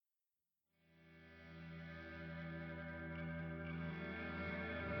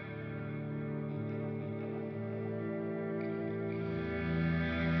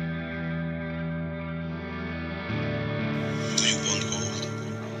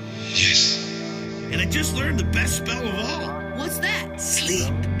I just learned the best spell of all. What's that?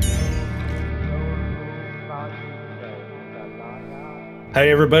 Sleep. Hi,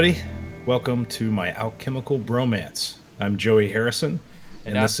 everybody. Welcome to my Alchemical Bromance. I'm Joey Harrison,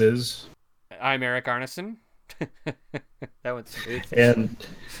 and this is... I'm Eric Arneson. That one's smooth. And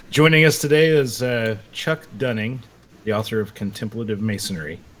joining us today is Chuck Dunning, the author of Contemplative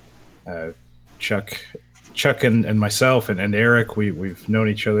Masonry. Chuck and myself and Eric, we've known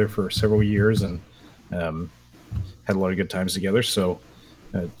each other for several years and had a lot of good times together. So,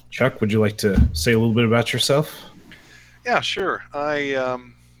 Chuck, would you like to say a little bit about yourself? Yeah, sure. Where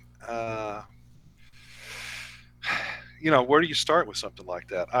do you start with something like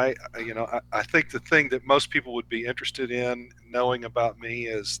that? I think the thing that most people would be interested in knowing about me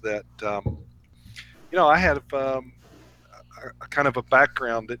is that, I had a kind of a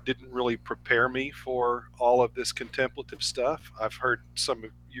background that didn't really prepare me for all of this contemplative stuff. I've heard some of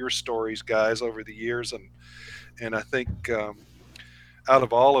your stories, guys, over the years, and I think out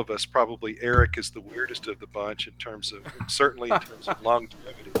of all of us, probably Eric is the weirdest of the bunch certainly in terms of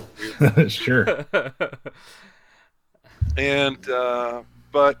longevity. Sure. And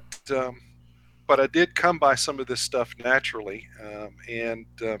but I did come by some of this stuff naturally, and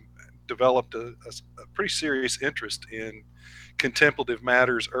developed a pretty serious interest in contemplative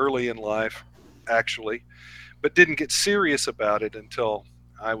matters early in life, actually, but didn't get serious about it until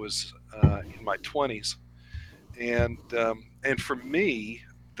I was in my 20s. And for me,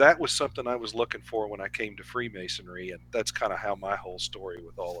 that was something I was looking for when I came to Freemasonry, and that's kind of how my whole story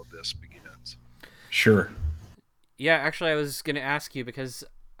with all of this begins. Sure. Yeah, actually, I was going to ask you because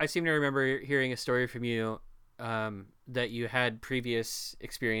I seem to remember hearing a story from you that you had previous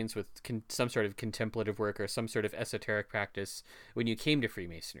experience with some sort of contemplative work or some sort of esoteric practice when you came to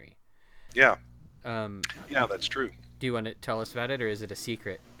Freemasonry. Yeah. Yeah, that's true. Do you want to tell us about it, or is it a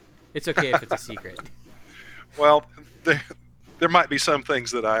secret? It's okay if it's a secret. Well, there might be some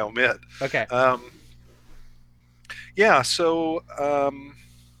things that I omit. Okay.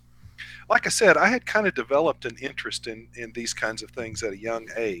 Like I said, I had kind of developed an interest in these kinds of things at a young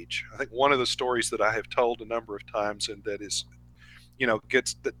age. I think one of the stories that I have told a number of times, and that is,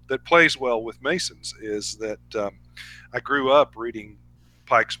 that plays well with Masons, is that I grew up reading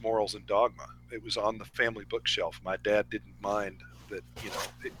Pike's Morals and Dogma. It was on the family bookshelf. My dad didn't mind that,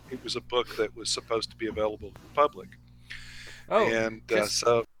 it was a book that was supposed to be available to the public. Oh, and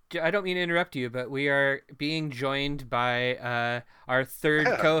so I don't mean to interrupt you, but we are being joined by our third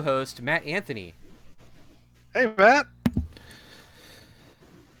co-host, Matt Anthony. Hey, Matt.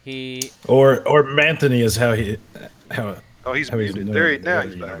 Or Manthony is how he he's muted. Now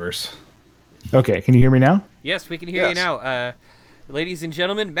he's back. Okay, can you hear me now? Yes, we can hear you now. Ladies and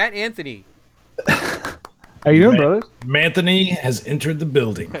gentlemen, Matt Anthony. How you doing, brothers? Manthony has entered the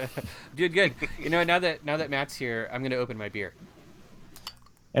building. Dude, good. Now that Matt's here, I'm going to open my beer.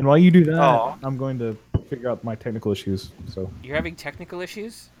 And while you do that, I'm going to figure out my technical issues. So you're having technical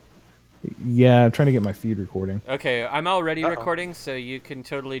issues? Yeah, I'm trying to get my feed recording. Okay, I'm already recording, so you can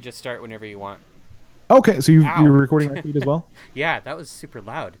totally just start whenever you want. Okay, so you're recording my feed as well? Yeah, that was super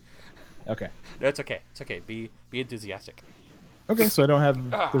loud. Okay. That's okay. It's okay. Be enthusiastic. Okay, so I don't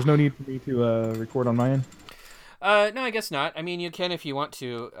have. There's no need for me to record on my end. No, I guess not. I mean, you can if you want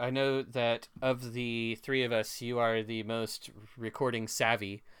to. I know that of the three of us, you are the most recording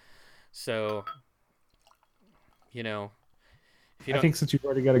savvy. So, if you don't... I think since you've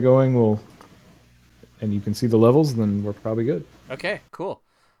already got it going, and you can see the levels, then we're probably good. Okay, cool.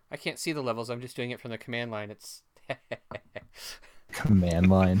 I can't see the levels. I'm just doing it from the command line. It's command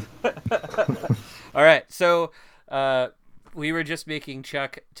line. All right, so we were just making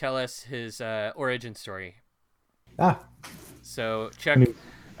Chuck tell us his origin story. So, Chuck,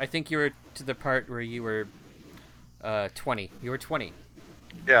 I think you were to the part where you were 20. You were 20.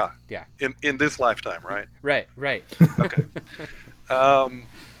 Yeah. Yeah. In this lifetime, right? Right. Okay.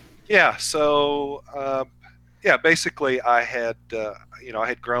 Basically I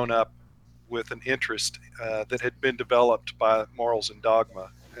had grown up with an interest that had been developed by Morals and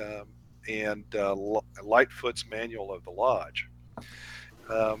Dogma and Lightfoot's Manual of the Lodge.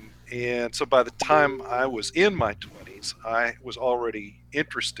 And so by the time I was in my 20s, I was already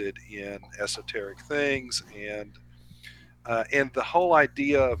interested in esoteric things, and the whole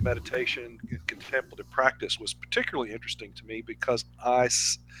idea of meditation and contemplative practice was particularly interesting to me because I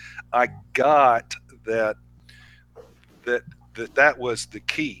got that was the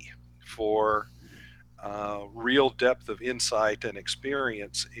key for real depth of insight and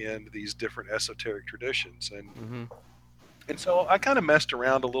experience in these different esoteric traditions. And so I kind of messed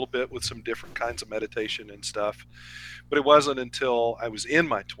around a little bit with some different kinds of meditation and stuff, but it wasn't until I was in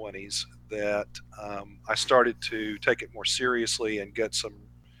my 20s that I started to take it more seriously and get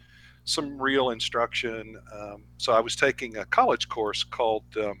some real instruction. So I was taking a college course called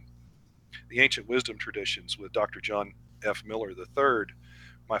The Ancient Wisdom Traditions with Dr. John F. Miller III,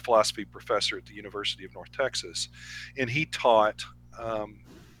 my philosophy professor at the University of North Texas, and he taught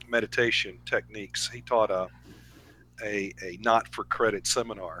meditation techniques. He taught a not for credit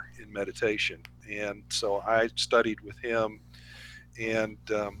seminar in meditation, and so I studied with him, and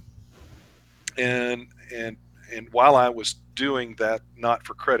while I was doing that not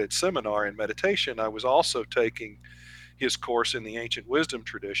for credit seminar in meditation, I was also taking his course in the Ancient Wisdom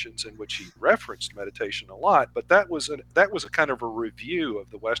Traditions, in which he referenced meditation a lot. But that was a kind of a review of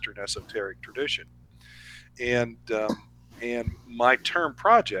the Western esoteric tradition, and my term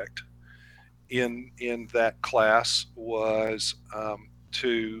project in that class was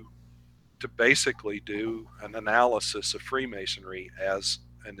to basically do an analysis of Freemasonry as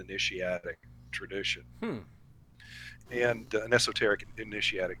an initiatic tradition, and an esoteric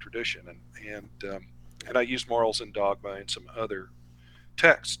initiatic tradition, and I used Morals and Dogma and some other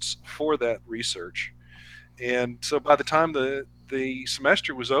texts for that research. And so by the time the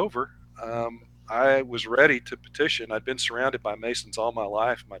semester was over, I was ready to petition. I'd been surrounded by Masons all my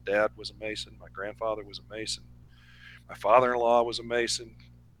life. My dad was a Mason. My grandfather was a Mason. My father-in-law was a Mason.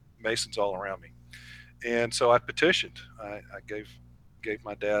 Masons all around me. And so I petitioned. I gave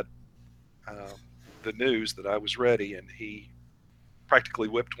my dad the news that I was ready, and he practically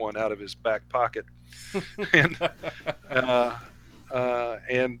whipped one out of his back pocket, and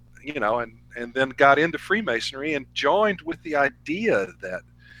then got into Freemasonry and joined with the idea that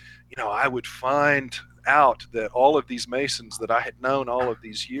I would find out that all of these Masons that I had known all of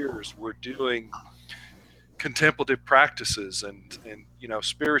these years were doing contemplative practices and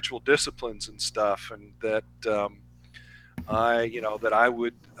spiritual disciplines and stuff, and that I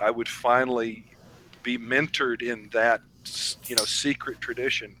would finally be mentored in that secret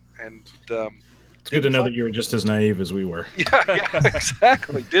tradition. And it's good to know that you were just as naive as we were. Yeah,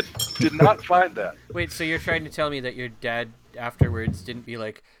 exactly. Did not find that. Wait, so you're trying to tell me that your dad afterwards didn't be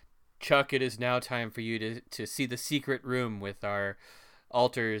like, Chuck, it is now time for you to see the secret room with our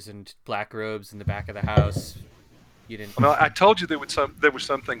altars and black robes in the back of the house? You didn't. Well, I told you there were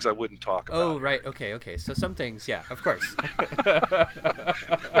some things I wouldn't talk about. Oh, right. Okay. So some things, yeah, of course.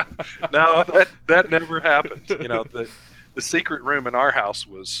 No, that never happened. The secret room in our house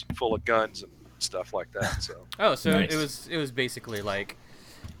was full of guns and stuff like that. So. Oh, so nice. it was basically like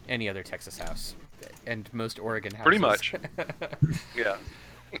any other Texas house, and most Oregon houses. Pretty much. Yeah.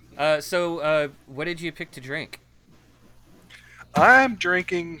 So what did you pick to drink? I'm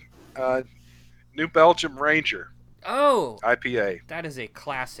drinking New Belgium Ranger. Oh, IPA. That is a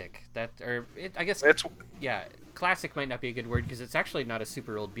classic. I guess classic might not be a good word because it's actually not a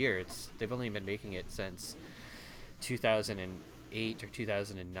super old beer. They've only been making it since 2008 or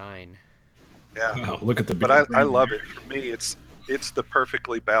 2009. Yeah. Wow, look at the. But I love it. For me, it's the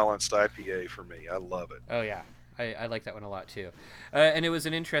perfectly balanced IPA for me. I love it. Oh yeah. I like that one a lot too. And it was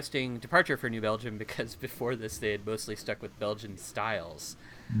an interesting departure for New Belgium because before this they had mostly stuck with Belgian styles.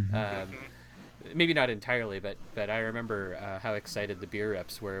 Maybe not entirely, but I remember how excited the beer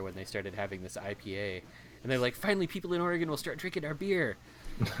reps were when they started having this IPA. And they're like, finally people in Oregon will start drinking our beer.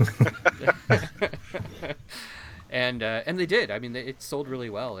 And they did. I mean, it sold really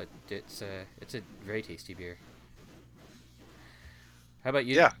well. It's a very tasty beer. How about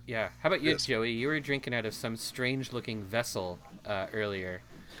you? Yeah. How about you, yes. Joey? You were drinking out of some strange-looking vessel earlier.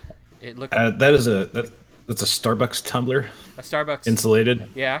 It looked. That's a Starbucks tumbler. A Starbucks insulated.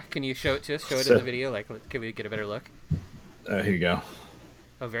 Yeah. Can you show it to us? Show it in the video. Like, can we get a better look? Here you go.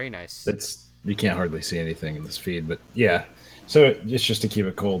 Oh, very nice. You can't hardly see anything in this feed, but yeah. So it's just to keep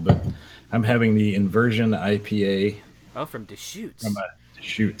it cold. But I'm having the Inversion IPA. Oh, from Deschutes. From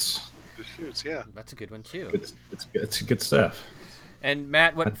Deschutes. Deschutes, yeah. That's a good one too. It's good stuff. And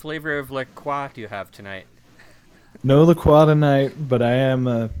Matt, what flavor of La Croix do you have tonight? No La Croix tonight, but I am.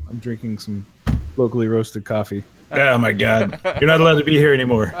 I'm drinking some locally roasted coffee. Oh my God! You're not allowed to be here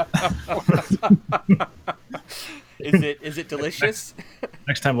anymore. Is it delicious?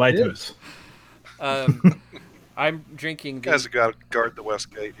 Next time, lie to us. I'm drinking. You guys have got to guard the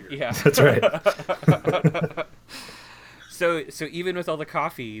West Gate here. Yeah, that's right. So even with all the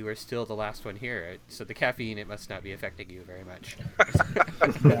coffee, you are still the last one here. So the caffeine, it must not be affecting you very much.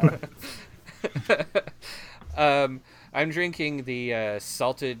 I'm drinking the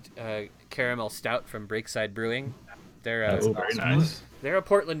salted caramel stout from Breakside Brewing. They're very nice. They're a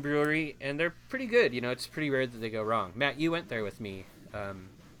Portland brewery, and they're pretty good. It's pretty rare that they go wrong. Matt, you went there with me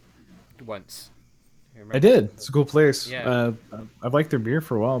once. Remember I did. that? It's a cool place. Yeah. I've liked their beer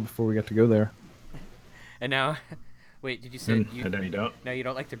for a while before we got to go there. And now, wait, did you say And no, you don't. now you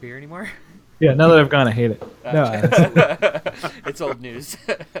don't like the beer anymore? Yeah, now that I've gone, I hate it. No, It's old news.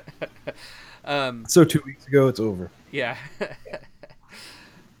 so 2 weeks ago, it's over. Yeah.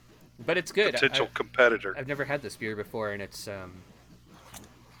 But it's good. Potential competitor. I've never had this beer before, and it's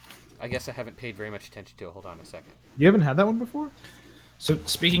I guess I haven't paid very much attention to it. Hold on a second. You haven't had that one before? So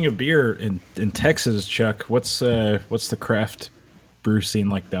speaking of beer in Texas, Chuck, what's the craft brew scene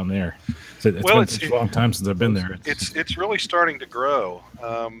like down there? It's Well, been such a long time since I've been there. It's really starting to grow.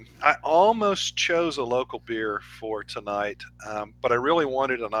 I almost chose a local beer for tonight, but I really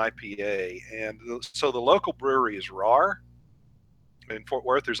wanted an IPA, and so the local brewery is RAR in Fort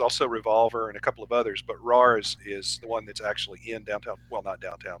Worth. There's also Revolver and a couple of others, but RAR is the one that's actually in downtown. Well, not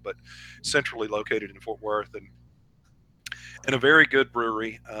downtown, but centrally located in Fort Worth, and a very good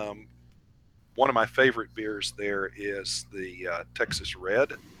brewery. One of my favorite beers there is the Texas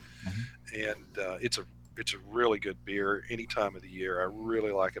Red, and it's a really good beer any time of the year. I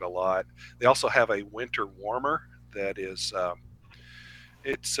really like it a lot. They also have a winter warmer that is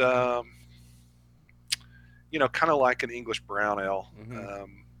it's kind of like an English brown ale.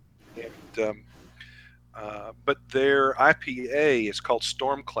 But their IPA is called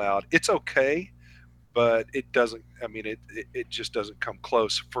Storm Cloud. It's okay, but it doesn't. I mean, it just doesn't come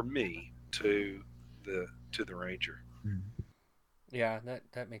close for me to the Ranger. Yeah,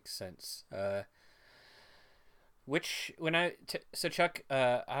 that makes sense. So Chuck,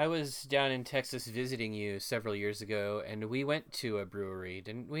 I was down in Texas visiting you several years ago, and we went to a brewery,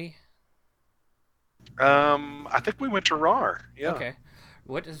 didn't we? I think we went to RAR. Yeah. Okay.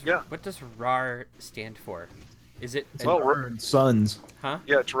 What does RAR stand for? Is it Sons. huh?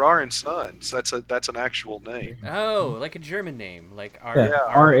 Yeah, it's RAR and Sons. That's an actual name. Oh, like a German name, like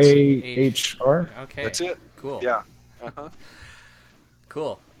RAHR. Okay. That's it. Cool. Yeah. Uh-huh.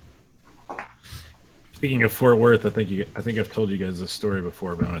 Cool. Speaking of Fort Worth, I think I've told you guys this story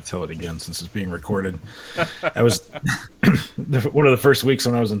before, but I'm going to tell it again since it's being recorded. I was one of the first weeks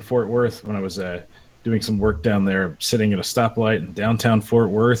when I was in Fort Worth, when I was doing some work down there, sitting at a stoplight in downtown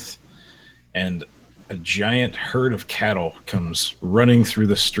Fort Worth, and a giant herd of cattle comes running through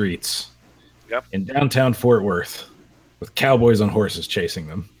the streets in downtown Fort Worth with cowboys on horses chasing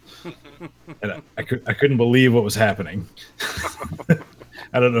them. And I couldn't believe what was happening.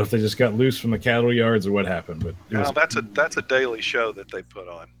 I don't know if they just got loose from the cattle yards or what happened, but that's a daily show that they put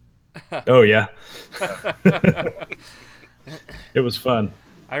on. Oh yeah. It was fun.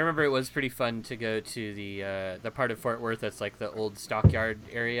 I remember it was pretty fun to go to the part of Fort Worth that's like the old stockyard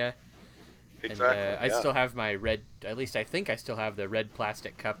area. Exactly. And I still have my red, at least I think I still have the red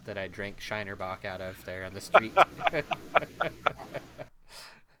plastic cup that I drank Shinerbach out of there on the street.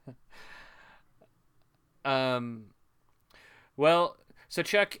 Well, so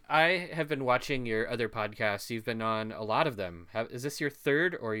Chuck, I have been watching your other podcasts. You've been on a lot of them. Is this your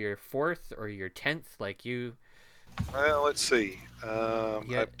third or your fourth or your 10th? Like you? Well, let's see. I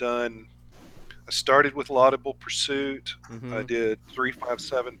started with Laudable Pursuit. Mm-hmm. I did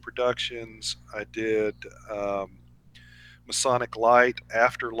 357 Productions. I did Masonic Light,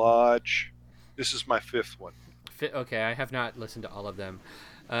 After Lodge. This is my fifth one. Okay, I have not listened to all of them.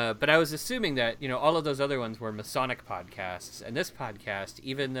 But I was assuming that, all of those other ones were Masonic podcasts. And this podcast,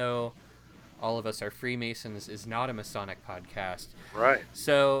 even though all of us are Freemasons, is not a Masonic podcast. Right.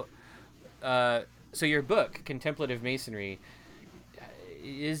 So your book, Contemplative Masonry,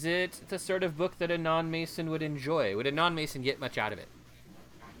 is it the sort of book that a non-Mason would enjoy? Would a non-Mason get much out of it?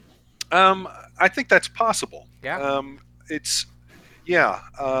 I think that's possible. Yeah.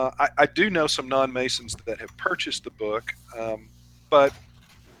 I do know some non-Masons that have purchased the book, but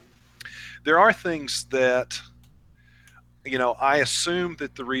there are things that, I assume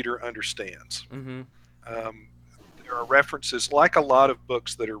that the reader understands. Mm-hmm. There are references, like a lot of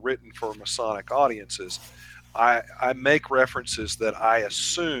books that are written for Masonic audiences. I make references that I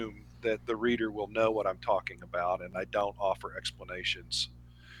assume that the reader will know what I'm talking about, and I don't offer explanations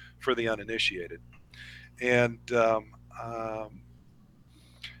for the uninitiated. And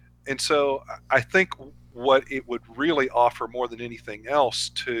so I think what it would really offer more than anything else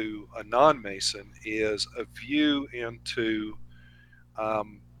to a non-Mason is a view into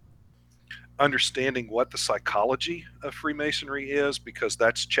understanding what the psychology of Freemasonry is, because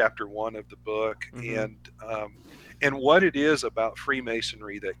that's chapter 1 of the book, mm-hmm. and what it is about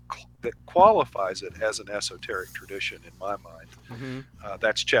Freemasonry that qualifies it as an esoteric tradition in my mind. Mm-hmm.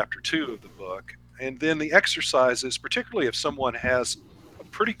 That's chapter 2 of the book. And then the exercises, particularly if someone has a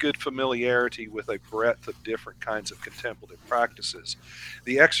pretty good familiarity with a breadth of different kinds of contemplative practices,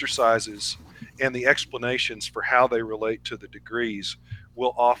 the exercises and the explanations for how they relate to the degrees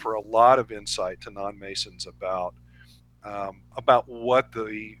will offer a lot of insight to non-Masons about what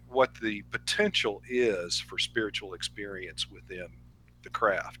the potential is for spiritual experience within the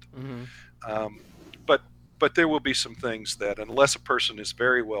craft. Mm-hmm. Um, but there will be some things that, unless a person is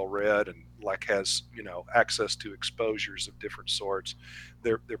very well read and like has access to exposures of different sorts,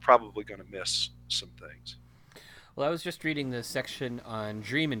 they're probably going to miss some things. Well, I was just reading the section on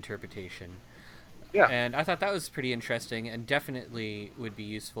dream interpretation, Yeah. and I thought that was pretty interesting and definitely would be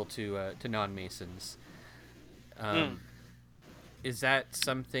useful to non-Masons. Is that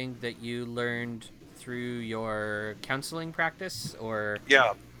something that you learned through your counseling practice, or?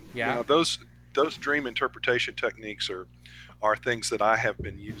 Yeah. Yeah. Those dream interpretation techniques are things that I have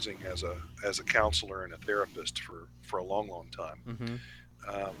been using as a counselor and a therapist for a long time. Mm-hmm.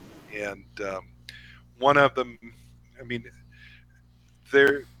 And one of them, I mean,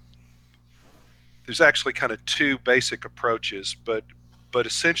 there's actually kind of two basic approaches, but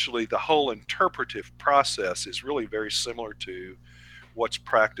essentially the whole interpretive process is really very similar to what's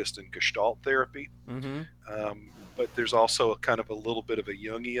practiced in Gestalt therapy. Mm-hmm. But there's also a little bit of a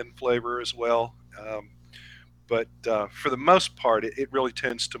Jungian flavor as well. But for the most part, it really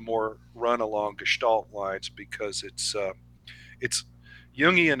tends to more run along Gestalt lines, because it's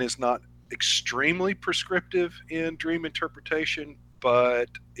Jungian is not extremely prescriptive in dream interpretation, but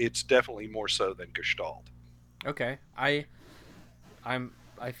it's definitely more so than Gestalt. Okay. I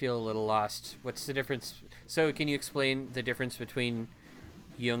feel a little lost. What's the difference? So, can you explain the difference between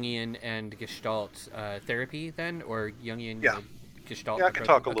Jungian and Gestalt therapy then, or Jungian Yeah. Gestalt? Yeah, I can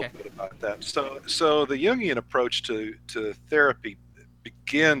talk a little bit about that. So the Jungian approach to therapy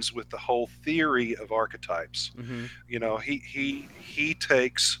begins with the whole theory of archetypes. Mm-hmm. He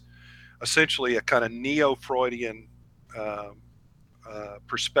takes essentially a kind of neo-Freudian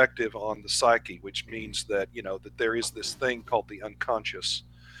perspective on the psyche, which means that that there is this thing called the unconscious,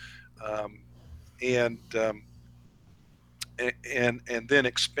 and then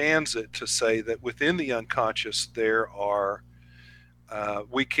expands it to say that within the unconscious there are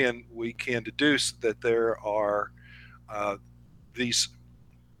we can deduce that there are these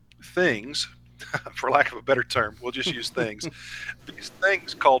things, for lack of a better term, we'll just use things, these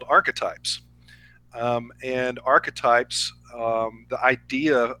things called archetypes. And archetypes, the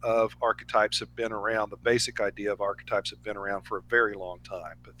idea of archetypes have been around, the basic idea of archetypes have been around for a very long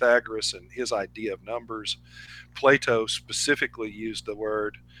time. Pythagoras and his idea of numbers, Plato specifically used the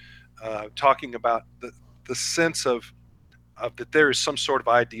word, talking about the sense of that there is some sort of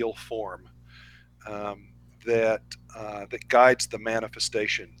ideal form that guides the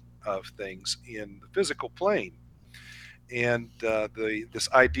manifestation of things in the physical plane. And this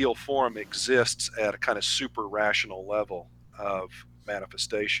ideal form exists at a kind of super rational level of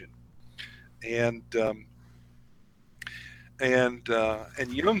manifestation. And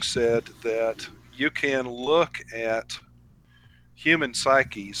Jung said that you can look at human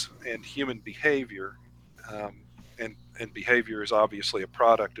psyches and human behavior, and behavior is obviously a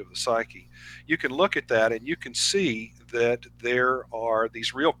product of the psyche. You can look at that and you can see that there are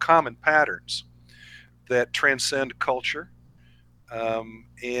these real common patterns that transcend culture,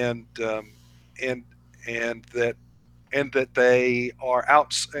 and that they are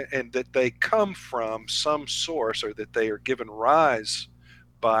out, and that they come from some source, or that they are given rise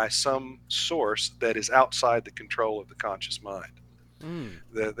by some source that is outside the control of the conscious mind.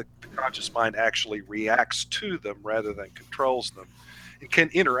 The conscious mind actually reacts to them rather than controls them, and can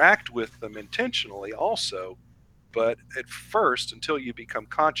interact with them intentionally also, but at first, until you become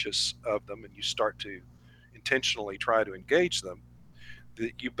conscious of them and you start to intentionally try to engage them,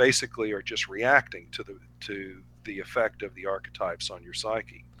 that you basically are just reacting to the effect of the archetypes on your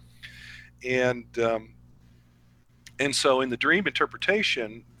psyche. And so in the dream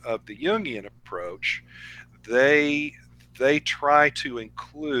interpretation of the Jungian approach, they try to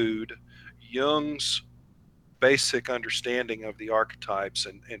include Jung's basic understanding of the archetypes,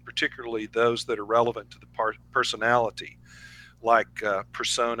 and particularly those that are relevant to the personality, like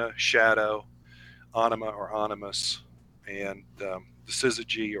persona, shadow, anima or animus, and the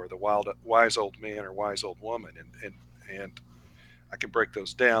syzygy, or the wise old man or wise old woman. And I can break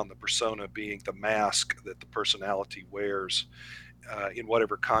those down, the persona being the mask that the personality wears in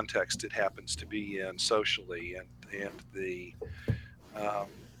whatever context it happens to be in socially, and the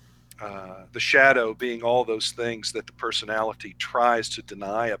shadow being all those things that the personality tries to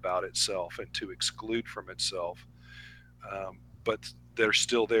deny about itself and to exclude from itself, but they're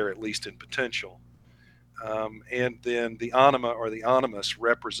still there, at least in potential. and then the anima or the animus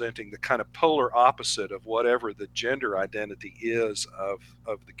representing the kind of polar opposite of whatever the gender identity is of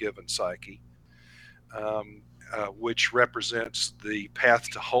the given psyche, which represents the path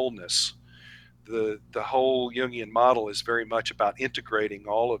to wholeness. The whole Jungian model is very much about integrating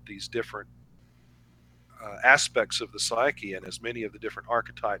all of these different aspects of the psyche and as many of the different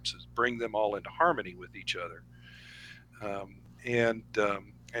archetypes as bring them all into harmony with each other. And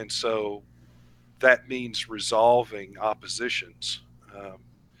so that means resolving oppositions,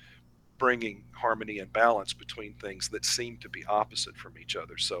 bringing harmony and balance between things that seem to be opposite from each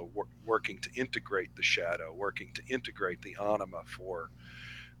other. So working to integrate the shadow, working to integrate the anima for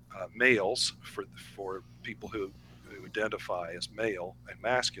males, for people who identify as male and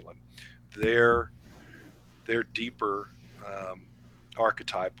masculine, their deeper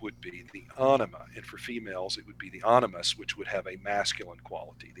archetype would be the anima, and for females it would be the animus, which would have a masculine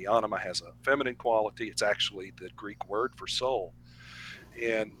quality. The anima has a feminine quality. It's actually the Greek word for soul,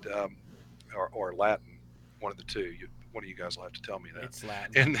 and or Latin, one of the two. One of you guys will have to tell me that. It's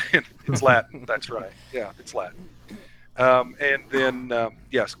Latin. And it's Latin. That's right. Yeah, it's Latin. And then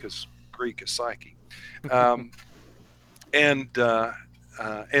yes, because Greek is psyche. And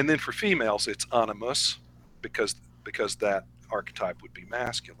then for females, it's animus, because that archetype would be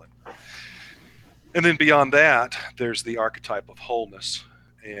masculine. And then beyond that, there's the archetype of wholeness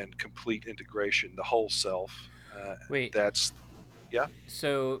and complete integration, the whole self. Wait. That's, yeah.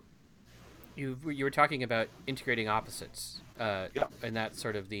 So you were talking about integrating opposites, Yeah. and that's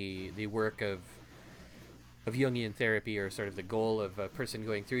sort of the work of Jungian therapy, or sort of the goal of a person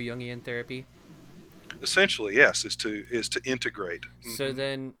going through Jungian therapy. Essentially, yes, is to integrate. So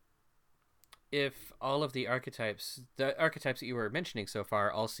then, if all of the archetypes that you were mentioning so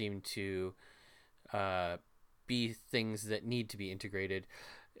far all seem to be things that need to be integrated,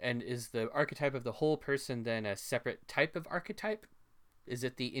 and is the archetype of the whole person then a separate type of archetype? Is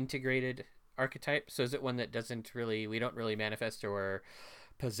it the integrated archetype? So is it one that we don't really manifest or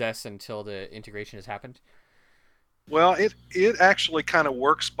possess until the integration has happened? Well, it actually kind of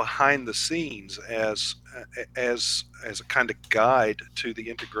works behind the scenes as a kind of guide to the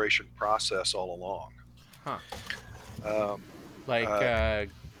integration process all along. Huh. Like a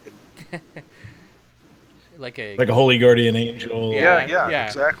holy guardian angel. Yeah,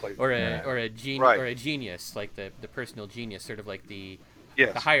 exactly. Or a genius, like the personal genius, sort of like the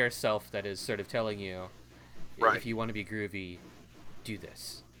higher self that is sort of telling you, if you want to be groovy, do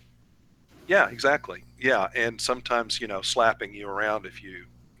this. Yeah, exactly. Yeah, and sometimes slapping you around if you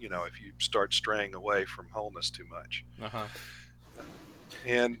start straying away from wholeness too much. Uh-huh.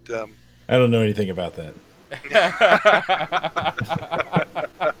 And I don't know anything about that.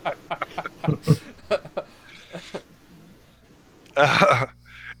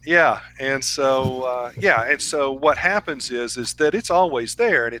 Yeah, and so what happens is that it's always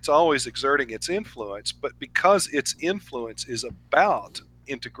there and it's always exerting its influence, but because its influence is about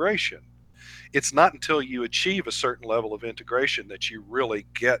integration, it's not until you achieve a certain level of integration that you really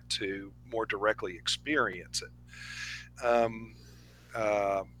get to more directly experience it. And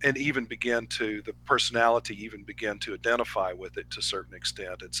even the personality even begin to identify with it to a certain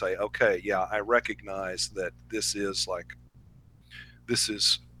extent and say, okay, yeah, I recognize that this is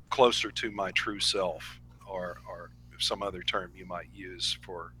closer to my true self, or some other term you might use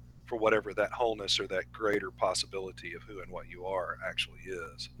for whatever that wholeness or that greater possibility of who and what you are actually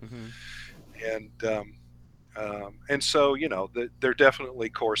is. Mm-hmm. And so there definitely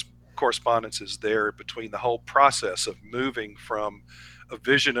correspondences there between the whole process of moving from a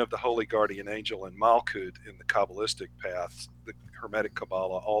vision of the holy guardian angel and Malkut in the Kabbalistic path, the Hermetic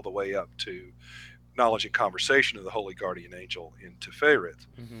Kabbalah, all the way up to knowledge and conversation of the holy guardian angel in Tiferet.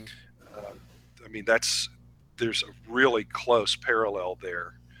 Mm-hmm. There's a really close parallel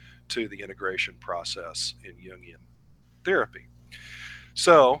there to the integration process in Jungian therapy.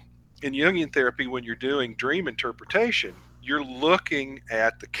 So in Jungian therapy, when you're doing dream interpretation, you're looking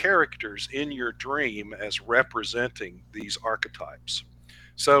at the characters in your dream as representing these archetypes.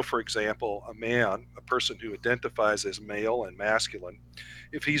 So, for example, a person who identifies as male and masculine,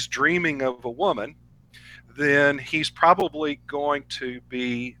 if he's dreaming of a woman, then he's probably going to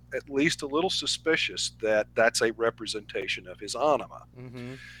be at least a little suspicious that that's a representation of his anima.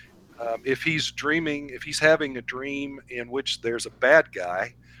 Mm-hmm. If he's having a dream in which there's a bad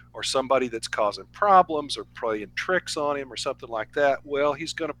guy or somebody that's causing problems or playing tricks on him or something like that, well,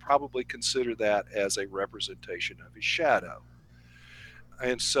 he's going to probably consider that as a representation of his shadow.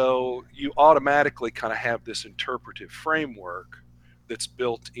 And so you automatically kind of have this interpretive framework that's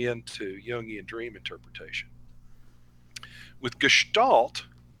built into Jungian dream interpretation. With Gestalt,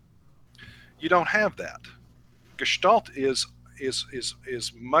 you don't have that. Gestalt is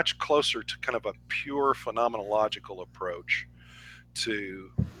much closer to kind of a pure phenomenological approach to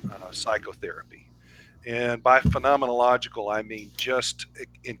psychotherapy. And by phenomenological, I mean just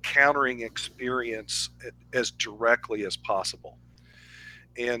encountering experience as directly as possible.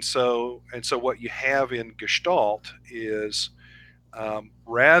 And so what you have in Gestalt is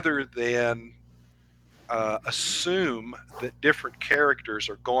rather than assume that different characters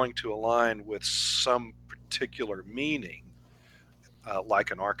are going to align with some particular meaning, like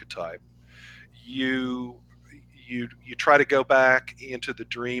an archetype, you you try to go back into the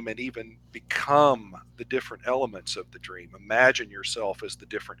dream and even become the different elements of the dream. Imagine yourself as the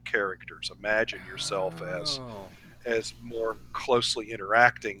different characters. Imagine yourself Oh. as more closely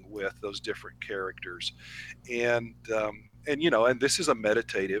interacting with those different characters, and and this is a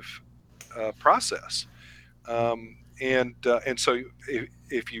meditative process. And so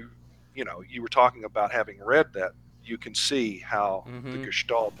if you were talking about having read that, you can see how the Mm-hmm.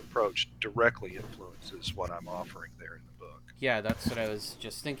 Gestalt approach directly influences what I'm offering there in the book. Yeah, that's what I was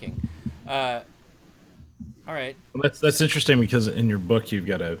just thinking. Uh, all right. Well, that's interesting because in your book you've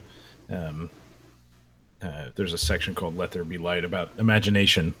got um, there's a section called "Let There Be Light" about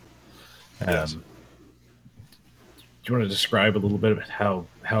imagination. Yes. Do you want to describe a little bit about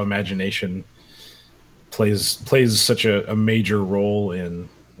how imagination plays such a major role in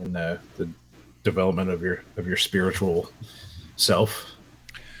the development of your spiritual self?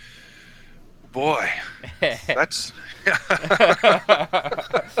 Boy, that's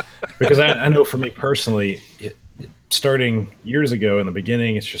Because I know for me personally, starting years ago in the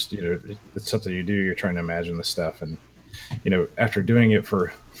beginning, it's just it's something you do. You're trying to imagine the stuff, and after doing it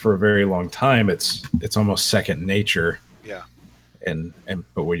for a very long time, it's almost second nature. yeah,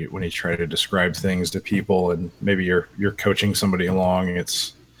 But when you try to describe things to people, and maybe you're coaching somebody along,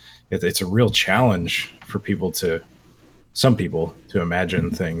 it's a real challenge for some people to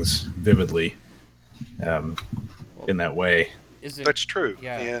imagine things vividly, in that way. Is it? that's true.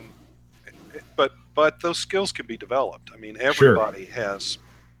 Yeah. And but those skills can be developed. I mean, everybody has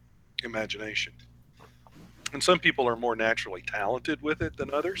imagination, and some people are more naturally talented with it than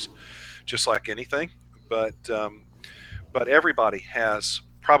others, just like anything. But everybody has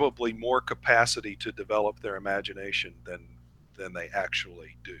probably more capacity to develop their imagination than they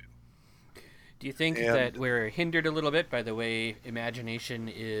actually do. Do you think And that we're hindered a little bit by the way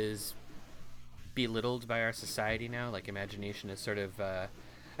imagination is belittled by our society now? Like imagination is sort of,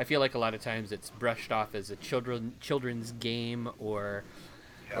 I feel like a lot of times it's brushed off as a children's game or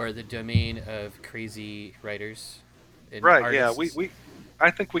the domain of crazy writers. And right, yeah, artists. we I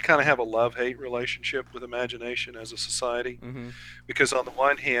think we kind of have a love-hate relationship with imagination as a society, Mm-hmm. because on the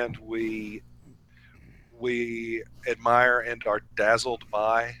one hand we admire and are dazzled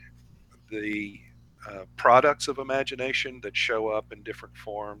by the products of imagination that show up in different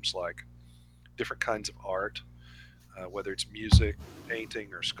forms, like different kinds of art, whether it's music,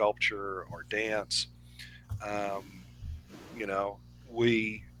 painting, or sculpture, or dance. Um, you know,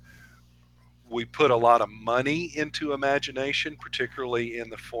 we put a lot of money into imagination, particularly in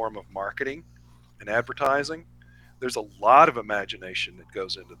the form of marketing and advertising. There's a lot of imagination that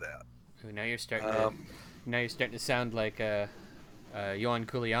goes into that. Ooh, now you're starting Um, to sound like Johan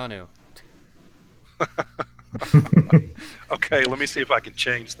Culianu. okay, let me see if I can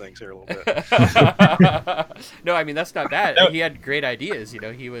change things here a little bit. No, I mean that's not bad. No. He had great ideas.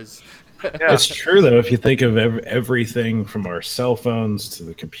 He was. Yeah, It's true though. If you think of everything from our cell phones to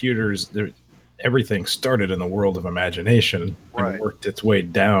the computers, everything started in the world of imagination Right. and worked its way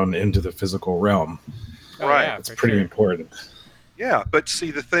down into the physical realm. Oh, Right. yeah, It's for pretty sure. important. yeah. But see,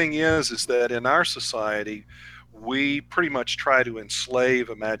 the thing is that in our society, we pretty much try to enslave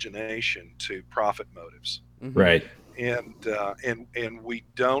imagination to profit motives. Mhm. Right. And we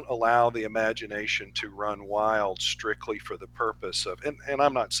don't allow the imagination to run wild strictly for the purpose of, and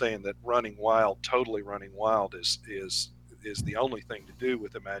I'm not saying that totally running wild is the only thing to do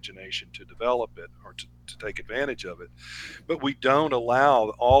with imagination to develop it or to take advantage of it, but we don't allow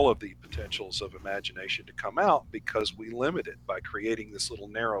all of the potentials of imagination to come out because we limit it by creating this little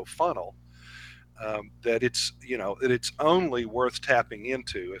narrow funnel, that it's only worth tapping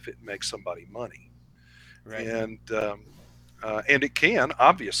into if it makes somebody money. Right. And it can,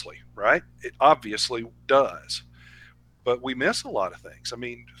 obviously, right? It obviously does, but we miss a lot of things. I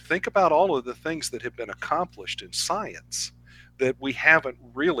mean, think about all of the things that have been accomplished in science that we haven't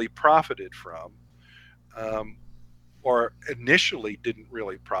really profited from, um, or initially didn't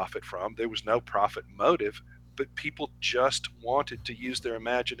really profit from. There was no profit motive, but people just wanted to use their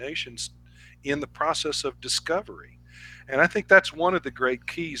imaginations in the process of discovery. And I think that's one of the great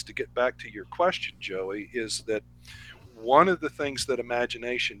keys to get back to your question, Joey, is that one of the things that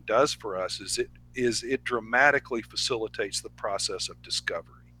imagination does for us is it dramatically facilitates the process of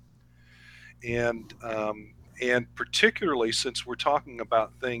discovery. And particularly since we're talking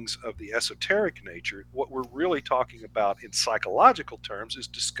about things of the esoteric nature, what we're really talking about in psychological terms is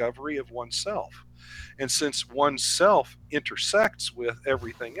discovery of oneself. And since oneself intersects with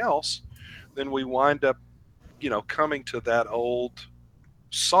everything else, then we wind up, coming to that old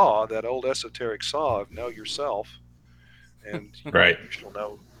esoteric saw of know yourself, and Right. you shall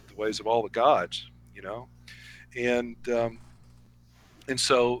know the ways of all the gods, and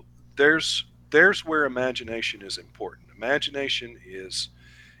so there's where imagination is important. Imagination is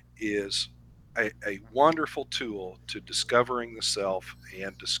a wonderful tool to discovering the self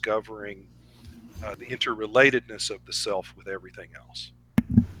and discovering the interrelatedness of the self with everything else.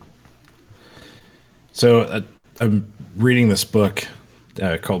 So I'm reading this book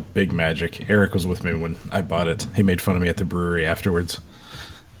called Big Magic. Eric was with me when I bought it. He made fun of me at the brewery afterwards.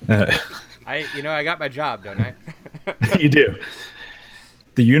 I got my job, don't I? You do.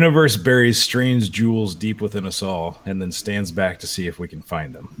 The universe buries strange jewels deep within us all and then stands back to see if we can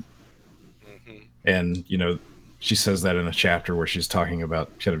find them. Mm-hmm. And, she says that in a chapter where she's talking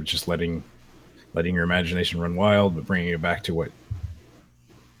about kind of just letting your imagination run wild, but bringing it back to what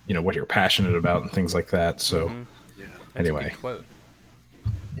you're passionate about and things like that. So Yeah, anyway, A good quote.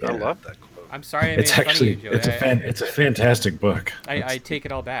 I love that quote. I'm sorry I made it's fun actually of you, Joey. it's a fantastic book. I take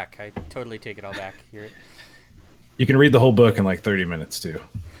it all back. I totally take it all back. You can read the whole book in like 30 minutes too.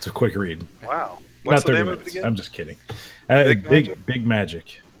 It's a quick read. Wow. What's Not the 30 name of it minutes. again? I'm just kidding. Big Big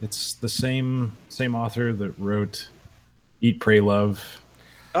Magic. It's the same author that wrote Eat, Pray, Love.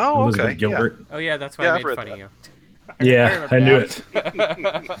 Oh, Elizabeth okay. Gilbert. Oh yeah, that's why Yeah, I I've made read fun that. of you. Yeah, I knew it.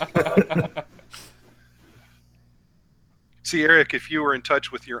 See, Eric, if you were in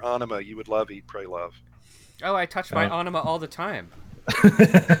touch with your anima, you would love Eat, Pray, Love. Oh, I touch my anima all the time.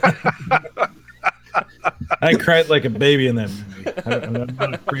 I cried like a baby in that movie. I'm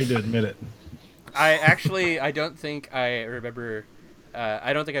not afraid to admit it. I don't think I remember.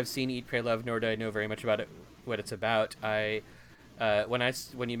 I don't think I've seen Eat, Pray, Love, nor do I know very much about it, what it's about. When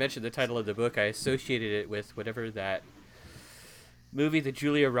you mentioned the title of the book, I associated it with whatever that movie that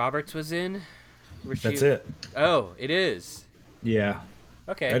Julia Roberts was in. That's it. Oh, it is. Yeah.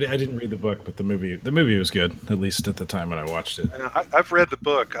 Okay. I didn't read the book, but the movie was good, at least at the time when I watched it. And I've read the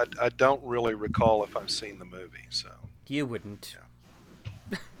book. I don't really recall if I've seen the movie. So You wouldn't.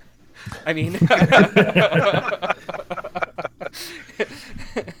 I mean,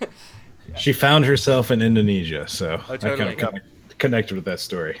 She found herself in Indonesia, so Oh, I totally. kind of connected with that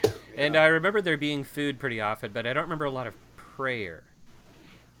story. and I remember there being food pretty often, but I don't remember a lot of prayer.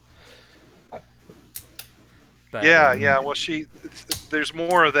 But, yeah. Well, there's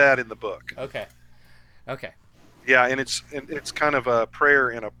more of that in the book. Okay. Yeah, and it's kind of a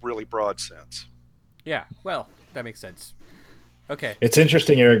prayer in a really broad sense. Yeah. Well, that makes sense. Okay. It's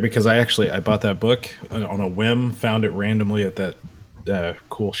interesting, Eric, because I bought that book on a whim, found it randomly at that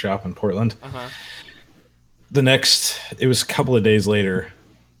cool shop in Portland. Uh-huh. It was a couple of days later.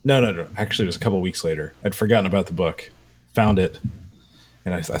 No. Actually, it was a couple of weeks later. I'd forgotten about the book, found it,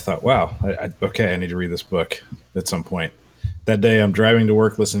 and I thought, wow, I need to read this book at some point. That day, I'm driving to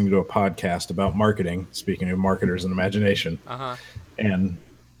work listening to a podcast about marketing, speaking of marketers and imagination. Uh-huh. And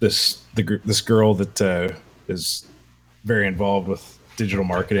this girl that is very involved with digital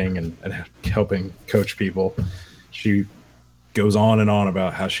marketing and helping coach people, she goes on and on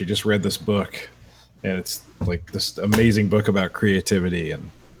about how she just read this book, and it's like this amazing book about creativity,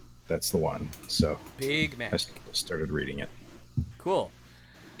 and that's the one. So Big I Magic. started reading it. Cool.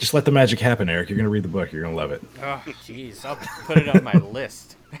 Just let the magic happen, Eric. You're going to read the book. You're going to love it. Oh, jeez. I'll put it on my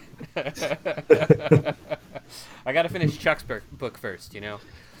list. I got to finish Chuck's book first,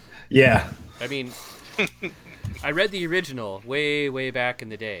 Yeah. I mean, I read the original way, way back in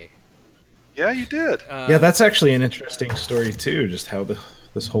the day. Yeah, you did. Yeah, that's actually an interesting story, too, just how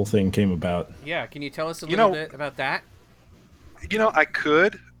this whole thing came about. Yeah, can you tell us a little bit about that? I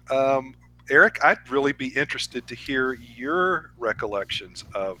could. Eric, I'd really be interested to hear your recollections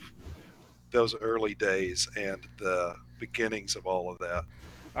of those early days and the beginnings of all of that.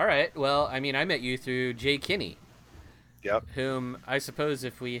 All right. Well, I mean, I met you through Jay Kinney, Yep. whom I suppose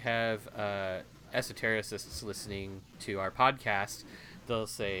if we have esotericists listening to our podcast, they'll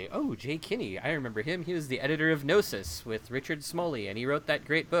say, oh, Jay Kinney, I remember him. He was the editor of Gnosis with Richard Smalley, and he wrote that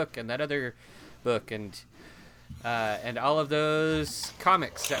great book and that other book and all of those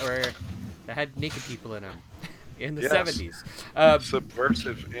comics that had naked people in them. in the Yes. 70s.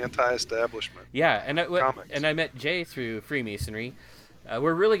 Subversive anti-establishment. Yeah, Comics. and I met Jay through Freemasonry.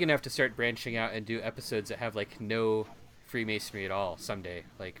 We're really gonna have to start branching out and do episodes that have like no Freemasonry at all someday.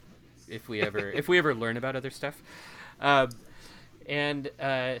 Like, if we ever learn about other stuff. So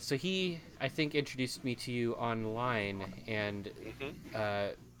he, I think, introduced me to you online, and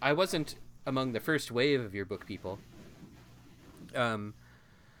I wasn't among the first wave of your book people. But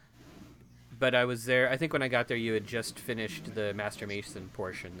I was there. I think when I got there, you had just finished the Master Mason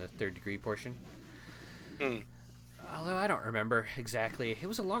portion, the 3rd degree portion. Although I don't remember exactly. It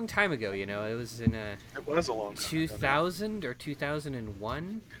was a long time ago, you know. It was in It was a long time 2000 or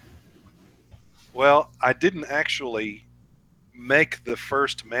 2001. Well, I didn't actually make the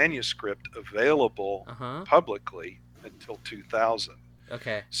first manuscript available publicly until 2000.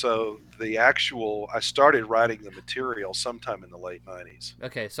 Okay. So I started writing the material sometime in the late 90s.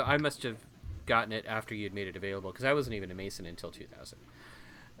 Okay, so I must have gotten it after you'd made it available, because I wasn't even a Mason until 2000.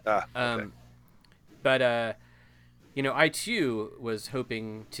 Okay. But you know, I too was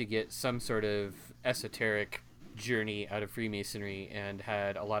hoping to get some sort of esoteric journey out of Freemasonry, and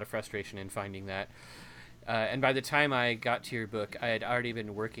had a lot of frustration in finding that. And by the time I got to your book, I had already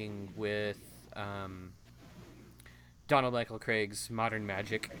been working with Donald Michael Craig's Modern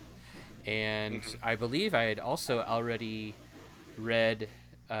Magic, and I believe I had also already read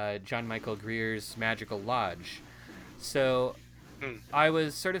John Michael Greer's Magical Lodge. So I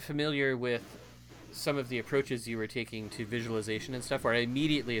was sort of familiar with some of the approaches you were taking to visualization and stuff, where I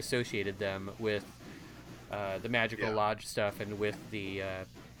immediately associated them with the Magical Lodge stuff, and with the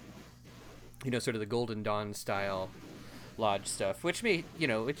sort of the Golden Dawn style lodge stuff, which made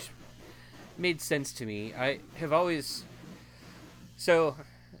sense to me. I have always so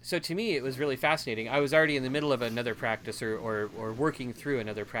to me it was really fascinating. I was already in the middle of another practice, or working through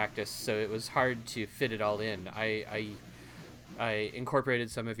another practice, so it was hard to fit it all in. I incorporated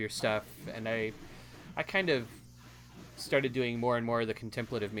some of your stuff, and I kind of started doing more and more of the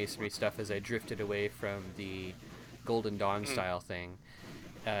contemplative masonry stuff as I drifted away from the Golden Dawn style thing,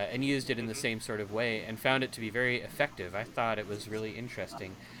 and used it in the same sort of way, and found it to be very effective. I thought it was really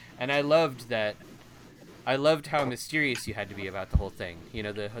interesting, and I loved how mysterious you had to be about the whole thing. You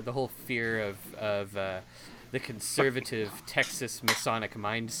know, the whole fear of the conservative Texas Masonic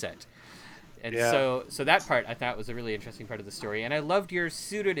mindset. And so that part I thought was a really interesting part of the story. And I loved your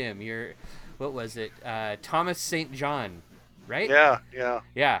pseudonym, what was it? Thomas St. John, right?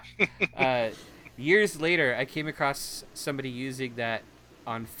 Yeah. Years later, I came across somebody using that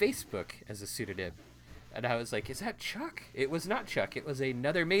on Facebook as a pseudonym. And I was like, is that Chuck? It was not Chuck. It was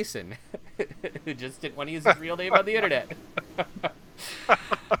another Mason who just didn't want to use his real name on the internet.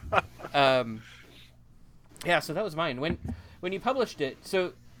 So that was mine. When you published it,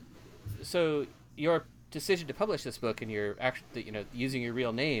 so your decision to publish this book and your using your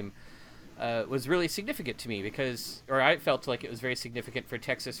real name was really significant to me, or I felt like it was very significant for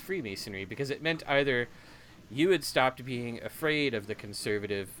Texas Freemasonry, because it meant either you had stopped being afraid of the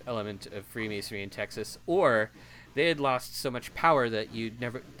conservative element of Freemasonry in Texas, or they had lost so much power that you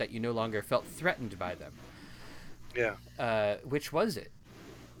no longer felt threatened by them. Yeah. Which was it?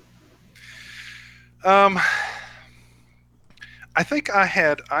 I think I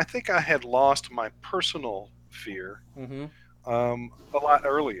had lost my personal fear a lot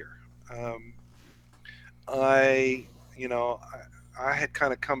earlier. I had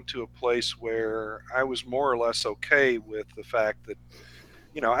kind of come to a place where I was more or less okay with the fact that,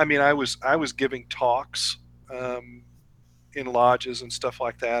 I was giving talks in lodges and stuff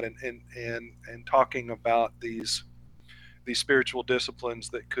like that, and talking about these spiritual disciplines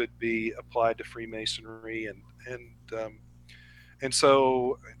that could be applied to Freemasonry, and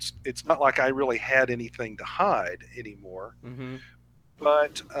so it's not like I really had anything to hide anymore.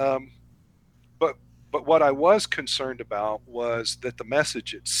 But what I was concerned about was that the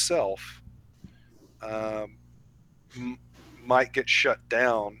message itself might get shut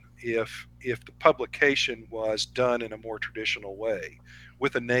down if the publication was done in a more traditional way,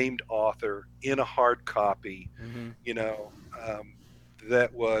 with a named author in a hard copy,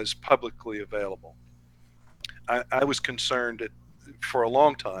 that was publicly available. I was concerned for a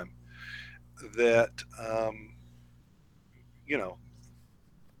long time that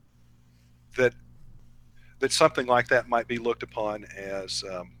that something like that might be looked upon as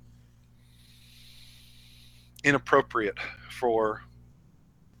inappropriate for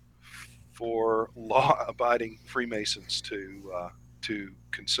law-abiding Freemasons to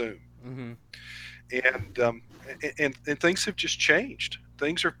consume. And things have just changed.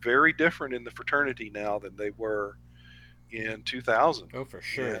 Things are very different in the fraternity now than they were in 2000. Oh, for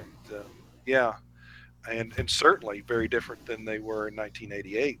sure. And, and certainly very different than they were in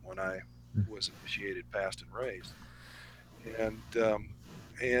 1988 when I was initiated, passed, and raised.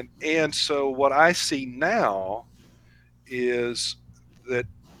 And so what I see now is that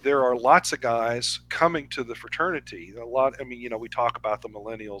there are lots of guys coming to the fraternity. A lot. I mean, we talk about the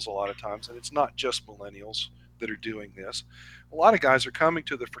millennials a lot of times, and it's not just millennials that are doing this. A lot of guys are coming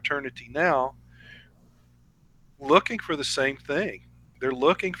to the fraternity now looking for the same thing. They're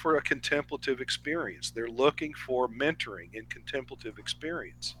looking for a contemplative experience. They're looking for mentoring in contemplative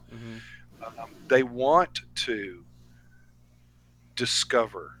experience. They want to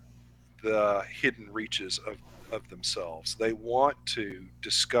discover the hidden reaches of themselves. They want to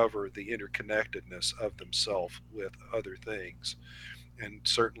discover the interconnectedness of themselves with other things, and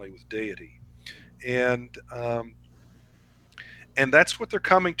certainly with deity. And that's what they're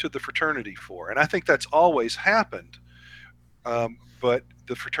coming to the fraternity for. And I think that's always happened. But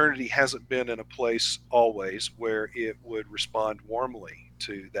the fraternity hasn't been in a place always where it would respond warmly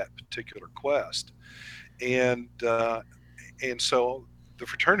to that particular quest. And so the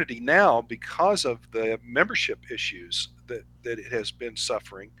fraternity now, because of the membership issues that it has been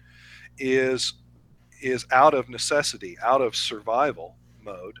suffering, is out of necessity, out of survival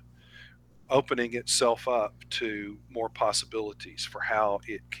mode, opening itself up to more possibilities for how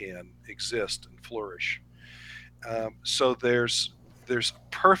it can exist and flourish. So there's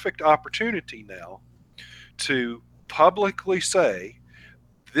perfect opportunity now to publicly say,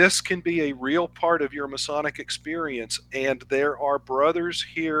 this can be a real part of your Masonic experience, and there are brothers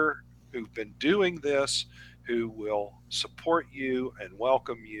here who've been doing this, who will support you and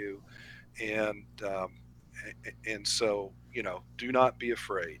welcome you, and so do not be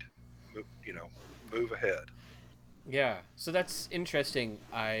afraid. Move ahead. Yeah, so that's interesting.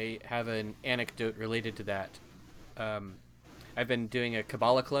 I have an anecdote related to that. I've been doing a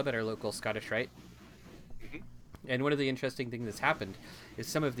Kabbalah club at our local Scottish Rite. And one of the interesting things that's happened is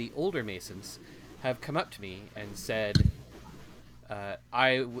some of the older Masons have come up to me and said,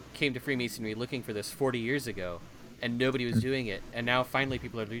 came to Freemasonry looking for this 40 years ago, and nobody was doing it. And now finally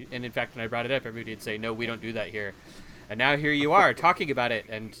people are, and in fact, when I brought it up, everybody would say, no, we don't do that here. And now here you are talking about it.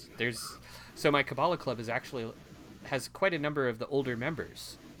 And so my Kabbalah club has quite a number of the older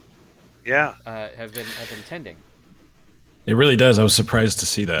members. Yeah. Have been attending. It really does. I was surprised to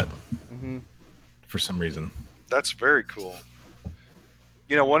see that for some reason. That's very cool.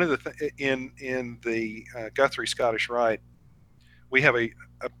 One of the in the Guthrie Scottish Rite, we have a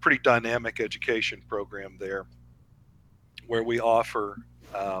pretty dynamic education program there, where we offer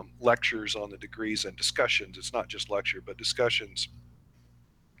lectures on the degrees and discussions. It's not just lecture, but discussions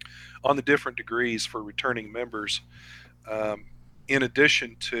on the different degrees for returning members. In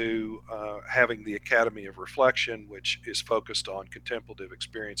addition to having the Academy of Reflection, which is focused on contemplative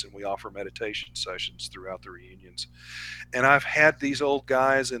experience, and we offer meditation sessions throughout the reunions. And I've had these old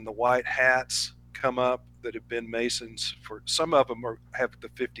guys in the white hats come up that have been Masons for, some of them have the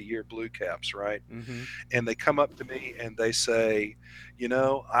 50-year blue caps, right? And they come up to me and they say,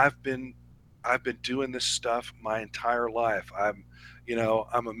 I've been doing this stuff my entire life. I'm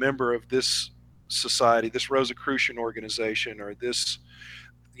a member of this society, this Rosicrucian organization, or this,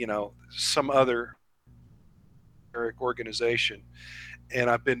 some other organization, and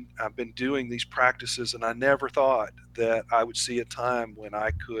I've been doing these practices, and I never thought that I would see a time when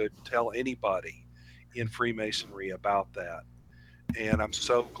I could tell anybody in Freemasonry about that. And I'm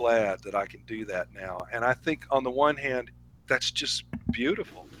so glad that I can do that now. And I think on the one hand, that's just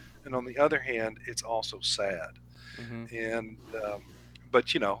beautiful, and on the other hand, it's also sad. And but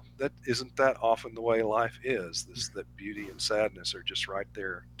that isn't that often the way life is. That beauty and sadness are just right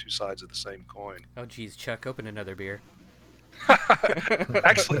there, two sides of the same coin. Oh, geez, Chuck, open another beer.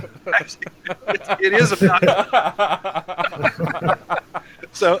 actually it is about.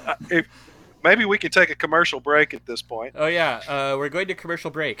 So if maybe we can take a commercial break at this point. Oh yeah, we're going to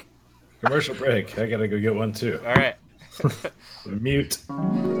commercial break. Commercial break. I gotta go get one too. All right. Mute.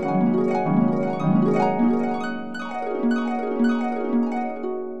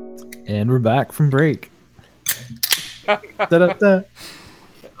 And we're back from break. Da-da-da.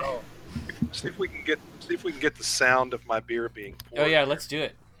 See if we can get the sound of my beer being poured. Oh yeah, let's do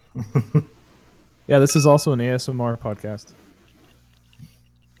it. Yeah, this is also an ASMR podcast.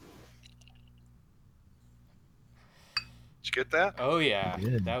 Did you get that? Oh yeah,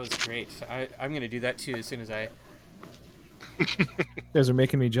 Good. that was great. I'm gonna do that too as soon as I. You guys are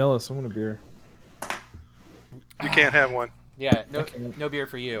making me jealous. I want a beer. You can't have one. Yeah, no beer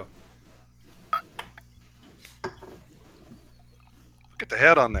for you. Look at the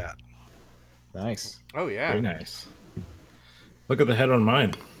head on that. Nice. Oh yeah. Very nice. Look at the head on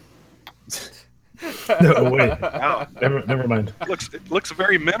mine. No, wait. Wow, Never mind. it looks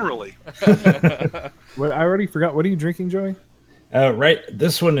very minerally. What, I already forgot. What are you drinking, Joey? Right.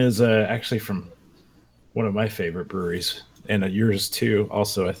 This one is actually from one of my favorite breweries, and yours too.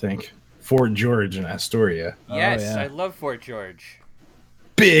 Also, I think Fort George in Astoria. Yes, yeah. I love Fort George.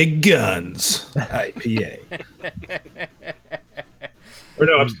 Big Guns IPA. Or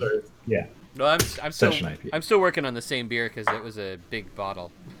no, I'm sorry. Yeah, No, I'm still Session IPA. I'm still working on the same beer because it was a big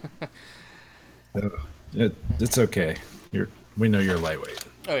bottle. It's okay. We know you're lightweight.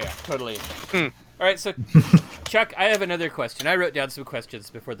 Oh yeah, totally. All right, so Chuck, I have another question. I wrote down some questions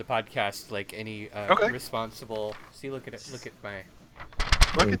before the podcast, like any Okay. responsible. See, look at it. Look at my.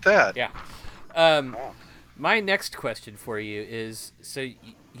 Look at that. Yeah. My next question for you is: so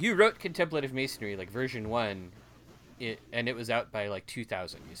you wrote Contemplative Masonry, like version 1, and it was out by like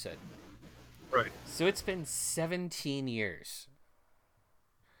 2000. You said. Right. So it's been 17 years.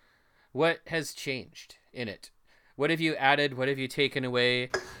 What has changed in it? What have you added? What have you taken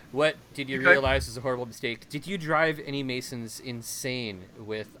away? What did you realize was a horrible mistake? Did you drive any Masons insane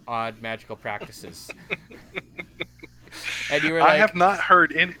with odd magical practices? And you were like, I have not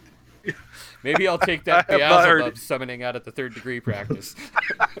heard any. maybe I'll take that I have not heard Beelzebub summoning out at the 3rd degree practice.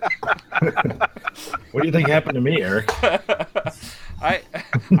 What do you think happened to me, Eric?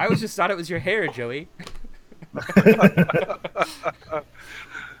 I was just thought it was your hair, Joey.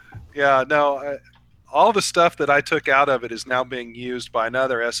 Yeah, no. All the stuff that I took out of it is now being used by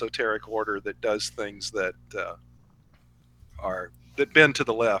another esoteric order that does things that that bend to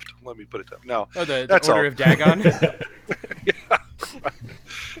the left. Let me put it that. No, Oh, the that's Order all. of Dagon.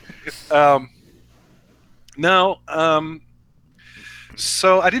 No.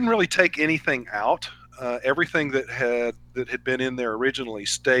 So I didn't really take anything out. Everything that had been in there originally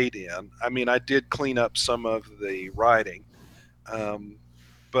stayed in. I mean, I did clean up some of the writing,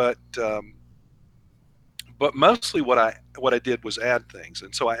 but mostly what I did was add things,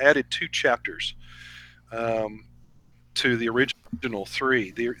 and so I added 2 chapters to the original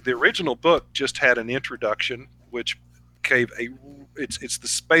 3. The original book just had an introduction, which gave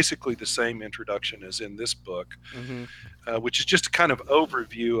basically the same introduction as in this book, which is just a kind of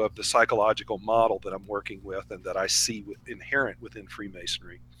overview of the psychological model that I'm working with and that I see inherent within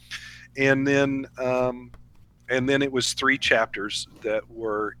Freemasonry, and then it was 3 chapters that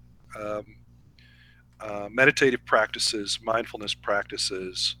were meditative practices, mindfulness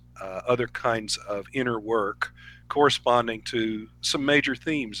practices, other kinds of inner work corresponding to some major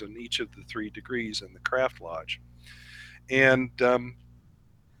themes in each of the 3 degrees in the Craft Lodge. And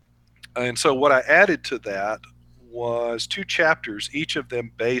so what I added to that was 2 chapters, each of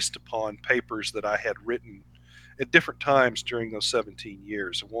them based upon papers that I had written at different times during those 17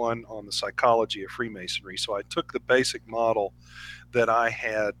 years. One on the psychology of Freemasonry. So I took the basic model that I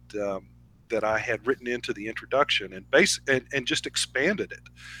had written into the introduction and just expanded it.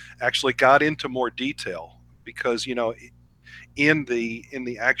 Actually got into more detail because, you know, in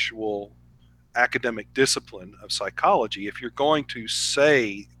the actual academic discipline of psychology, if you're going to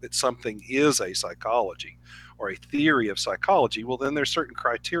say that something is a psychology or a theory of psychology, well, then there's certain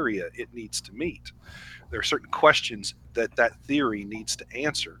criteria it needs to meet. There are certain questions that theory needs to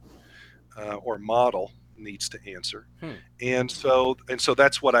answer, or model needs to answer. And so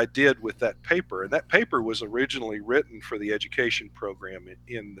that's what I did with that paper. And that paper was originally written for the education program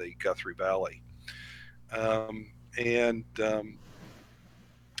in the Guthrie Valley. And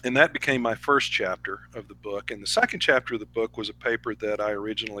that became my first chapter of the book. And the second chapter of the book was a paper that I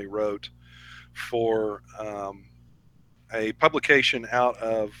originally wrote for a publication out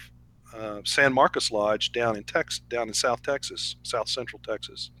of San Marcos Lodge down in South Central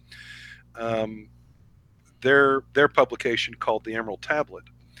Texas. Their publication called the Emerald Tablet.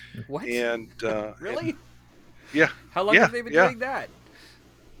 What? And really? Yeah. How long have they been doing that?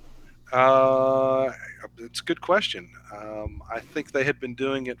 It's a good question. I think they had been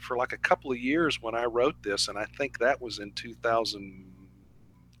doing it for like a couple of years when I wrote this, and I think that was in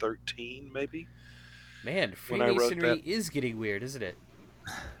 2013, maybe. Man, Freemasonry is getting weird, isn't it?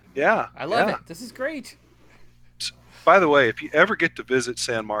 Yeah. I love it. This is great. By the way, if you ever get to visit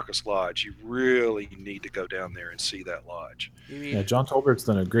San Marcos Lodge, you really need to go down there and see that lodge. Yeah, John Tolbert's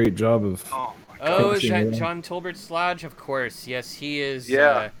done a great job of. Oh, John Tolbert's Lodge, of course. Yes, he is.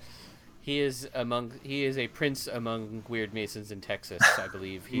 Yeah. He is a prince among weird Masons in Texas, I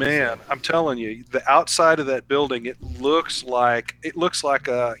believe. I'm telling you, the outside of that building, it looks like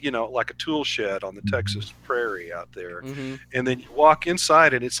a tool shed on the Texas prairie out there. And then you walk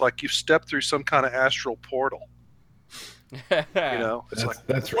inside, and it's like you've stepped through some kind of astral portal. It's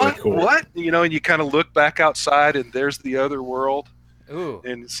that's really cool. What? And you kind of look back outside, and there's the other world. Ooh.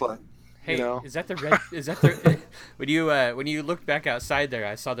 And it's like, Hey, you know. is that the red? Is that the when you looked back outside there?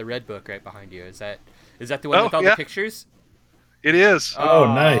 I saw the red book right behind you. Is that the one Oh, with all yeah. the pictures? It is. Oh,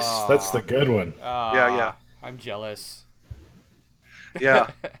 nice. That's the good one. Yeah. I'm jealous. Yeah.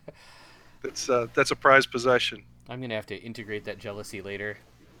 That's a prized possession. I'm gonna have to integrate that jealousy later.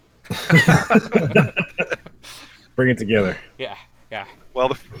 Bring it together. Yeah. Well,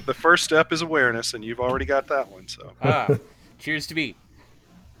 the first step is awareness, and you've already got that one. So, Cheers to me.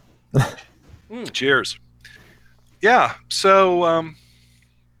 cheers. Yeah. So,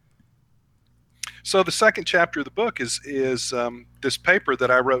 so the second chapter of the book is this paper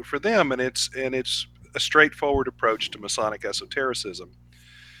that I wrote for them, and it's a straightforward approach to Masonic esotericism,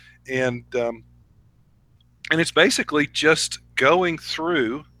 and it's basically just going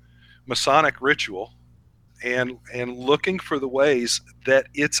through Masonic ritual and looking for the ways that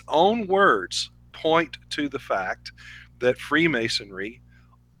its own words point to the fact that Freemasonry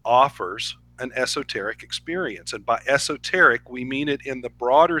offers an esoteric experience. And by esoteric, we mean it in the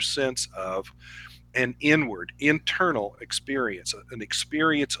broader sense of an inward, internal experience, an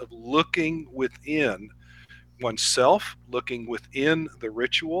experience of looking within oneself, looking within the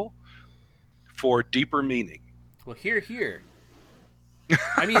ritual for deeper meaning. Well, here.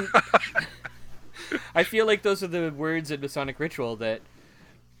 I mean, I feel like those are the words in Masonic ritual that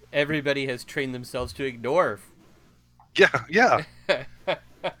everybody has trained themselves to ignore. Yeah.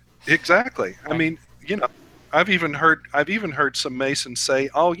 Exactly. I mean, I've even heard some Masons say,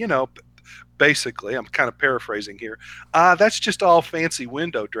 "Oh, basically, I'm kind of paraphrasing here. That's just all fancy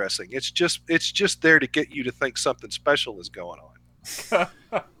window dressing. It's just there to get you to think something special is going on."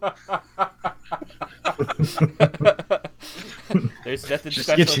 There's nothing Just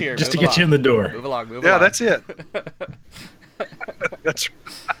special to get you, here. just to Move get you in the door. Move along. Yeah, that's it. That's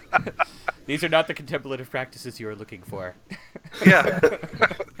These are not the contemplative practices you are looking for. yeah.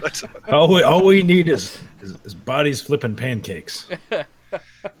 That's All we need is bodies flipping pancakes.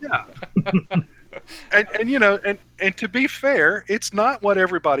 yeah. And to be fair, it's not what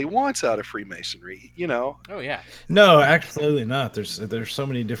everybody wants out of Freemasonry. Oh yeah. No, absolutely not. There's so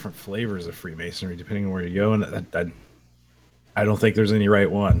many different flavors of Freemasonry depending on where you go, and I don't think there's any right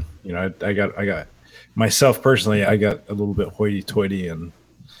one. I got myself personally. I got a little bit hoity-toity and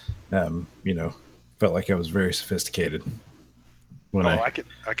felt like I was very sophisticated when I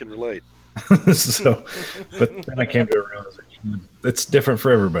can relate. so, but then I came to a realization it's different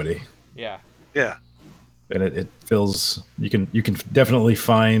for everybody. Yeah. Yeah. And it fills. You can definitely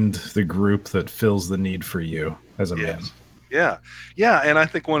find the group that fills the need for you as a man. Yeah. And I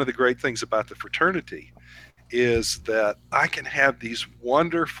think one of the great things about the fraternity is that I can have these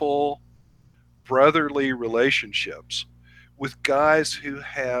wonderful brotherly relationships with guys who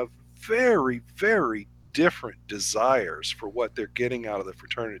have very, very different desires for what they're getting out of the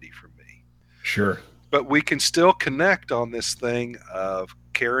fraternity from me. Sure. But we can still connect on this thing of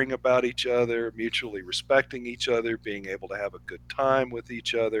caring about each other, mutually respecting each other, being able to have a good time with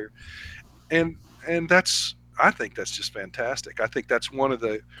each other. And I think that's just fantastic. I think that's one of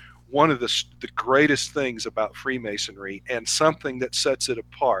the greatest things about Freemasonry, and something that sets it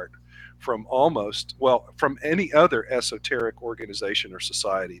apart from from any other esoteric organization or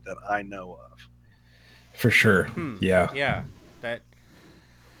society that I know of. For sure. Yeah. Yeah. That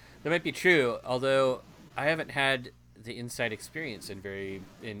might be true, although I haven't had the inside experience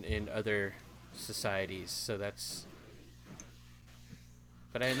in other societies, so that's.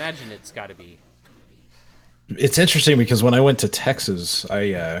 But I imagine it's got to be. It's interesting because when I went to Texas,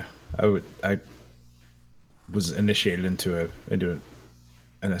 I was initiated into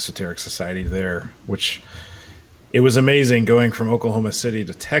an esoteric society there, which it was amazing going from Oklahoma City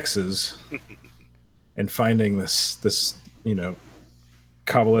to Texas and finding this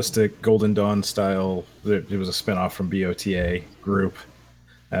Kabbalistic Golden Dawn style. It was a spinoff from BOTA group.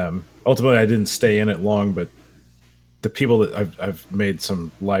 Ultimately, I didn't stay in it long, but the people that I've made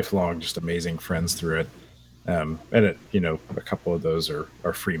some lifelong, just amazing friends through it. And a couple of those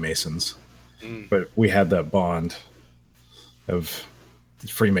are Freemasons, but we had that bond of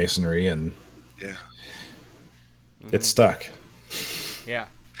Freemasonry, and it stuck. Yeah.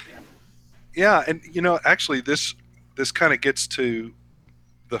 And actually, this kind of gets to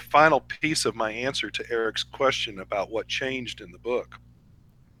the final piece of my answer to Eric's question about what changed in the book.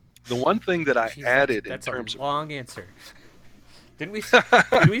 The one thing that I added that's in terms a long answer. Did we start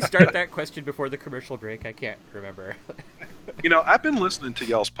that question before the commercial break? I can't remember. I've been listening to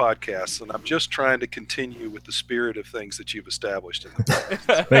y'all's podcasts, and I'm just trying to continue with the spirit of things that you've established in the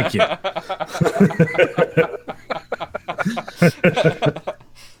book. Thank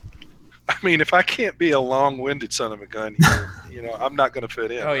you. mean, if I can't be a long-winded son of a gun here, I'm not going to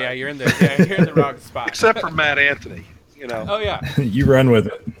fit in. Oh yeah, right? you're in the wrong spot. Except for Matt Anthony. Oh yeah, You run with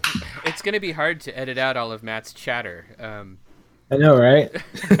it. it's gonna be hard to edit out all of Matt's chatter. I know, right?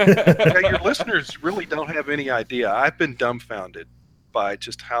 Yeah, your listeners really don't have any idea. I've been dumbfounded by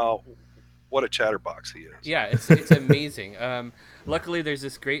just what a chatterbox he is. Yeah, it's amazing. Luckily, there's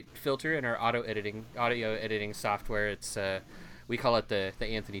this great filter in our audio editing software. It's we call it the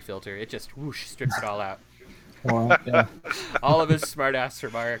Anthony filter. It just whoosh strips it all out. Wow, yeah. All of his smart ass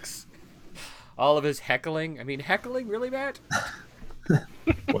remarks, all of his heckling. I mean, heckling, really, Matt?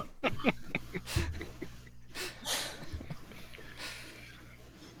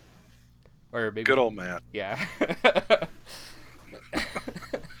 Or maybe Good old Matt. yeah.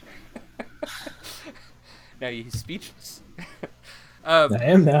 Now he's speechless. I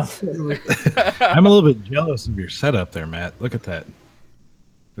am now. I'm a little bit jealous of your setup there, Matt. Look at that.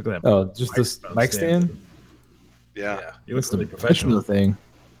 Look at that. Oh, just this mic stand? Yeah. You look really Professional professional. thing.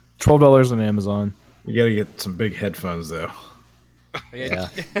 $12 on Amazon. You got to get some big headphones, though. Yeah.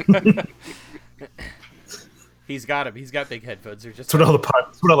 He's got him. He's got big headphones. They're just That's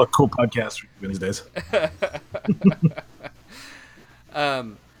what all the cool podcasts are doing these days.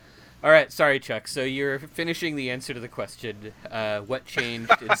 All right, sorry, Chuck. So you're finishing the answer to the question, what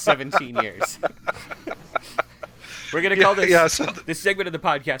changed in 17 years? We're going to call this this segment of the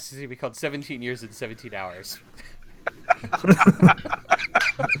podcast is going to be called 17 Years and 17 Hours.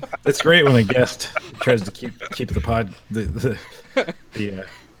 It's great when a guest tries to keep the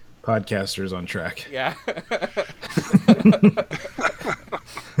podcasters on track. Yeah.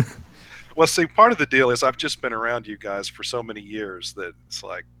 Well, see, part of the deal is I've just been around you guys for so many years that it's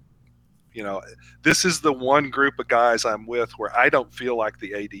like, this is the one group of guys I'm with where I don't feel like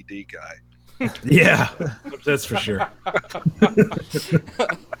the ADD guy. Yeah, that's for sure.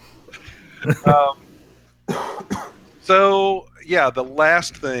 So, yeah, the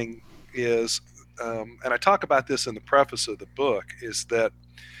last thing is, and I talk about this in the preface of the book, is that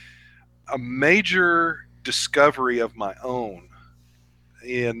a major discovery of my own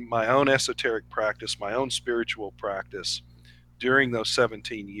in my own esoteric practice, my own spiritual practice during those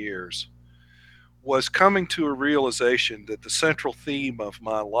 17 years was coming to a realization that the central theme of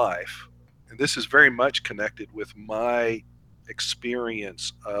my life, and this is very much connected with my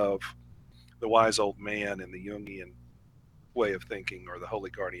experience of the wise old man and the Jungian way of thinking, or the holy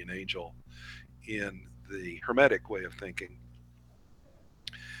guardian angel in the Hermetic way of thinking,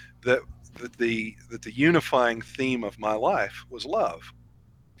 that the unifying theme of my life was love.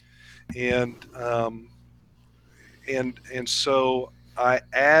 And so I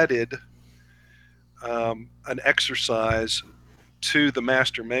added an exercise to the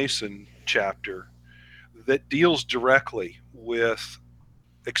Master Mason chapter that deals directly with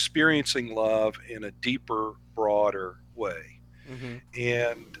experiencing love in a deeper, broader way. Mm-hmm.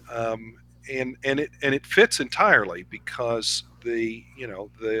 And it fits entirely because a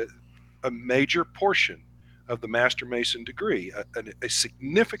major portion of the Master Mason degree, a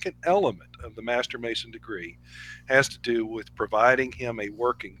significant element of the Master Mason degree, has to do with providing him a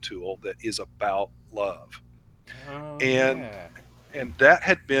working tool that is about love. And that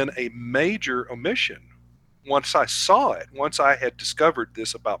had been a major omission. Once I saw it, once I had discovered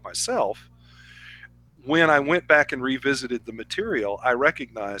this about myself, when I went back and revisited the material, I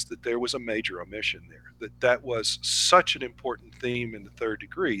recognized that there was a major omission there, that was such an important theme in the third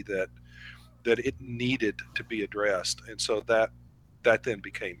degree that it needed to be addressed. And so that then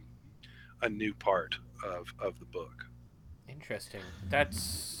became a new part of the book. Interesting.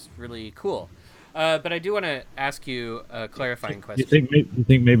 That's really cool. But I do want to ask you a clarifying question. You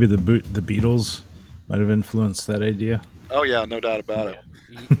think maybe the Beatles might have influenced that idea? Oh yeah, no doubt about it.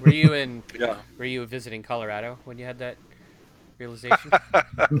 Were you in? Yeah. Were you visiting Colorado when you had that realization?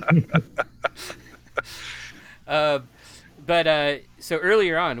 But so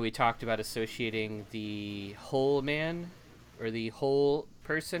earlier on, we talked about associating the whole man or the whole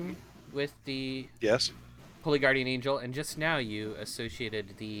person with the Holy Guardian Angel, and just now you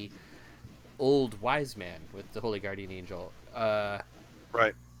associated the old wise man with the Holy Guardian Angel.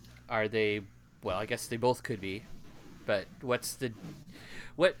 Right. Are they? Well, I guess they both could be. But what is the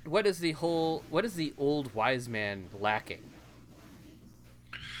old wise man lacking?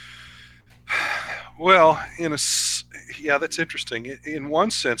 Well, that's interesting. In one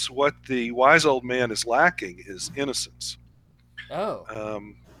sense, what the wise old man is lacking is innocence. Oh.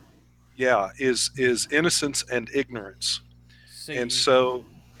 Is innocence and ignorance. So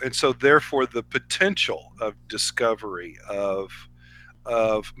therefore the potential of discovery, of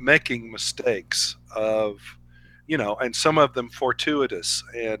making mistakes, of and some of them fortuitous,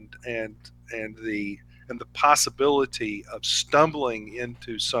 and the possibility of stumbling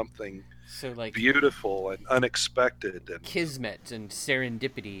into something So like beautiful and unexpected, and kismet and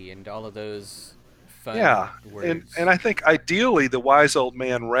serendipity and all of those fun yeah, words. and I think ideally the wise old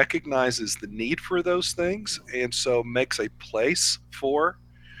man recognizes the need for those things, and so makes a place for,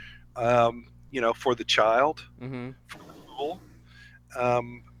 for the child, Mm-hmm. for the fool.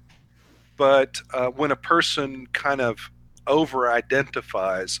 But when a person kind of over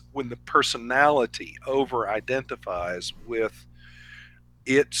identifies, when the personality over identifies with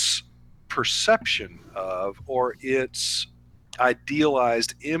its perception of, or its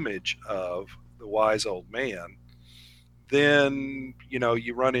idealized image of the wise old man, then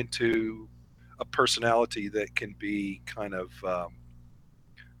you run into a personality that can be kind of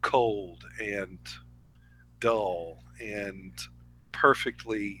cold and dull and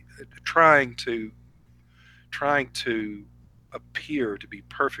perfectly trying to appear to be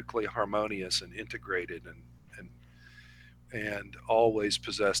perfectly harmonious and integrated, and always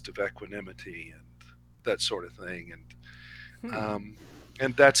possessed of equanimity and that sort of thing.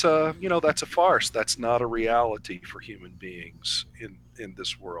 And that's a farce. That's not a reality for human beings in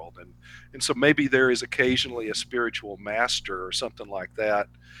this world. And so maybe there is occasionally a spiritual master or something like that.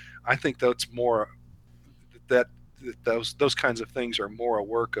 I think that's more that those kinds of things are more a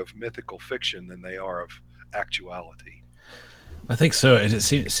work of mythical fiction than they are of actuality. I think so. It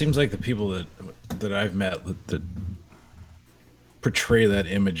seems like the people that I've met that portray that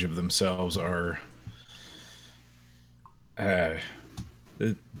image of themselves are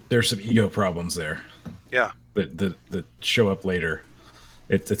there's some ego problems there Yeah. that show up later.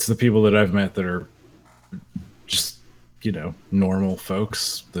 It's the people that I've met that are just normal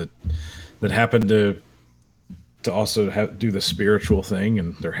folks that happen to also do the spiritual thing,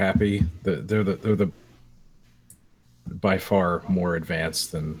 and they're happy. They're the by far more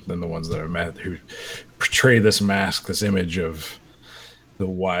advanced than the ones that I've met who portray this mask, this image of the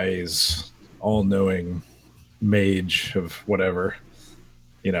wise, all-knowing mage of whatever.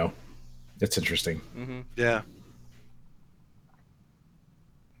 It's interesting. Mm-hmm. Yeah.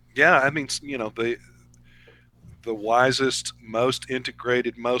 Yeah, I mean, the wisest, most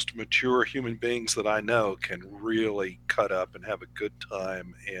integrated, most mature human beings that I know can really cut up and have a good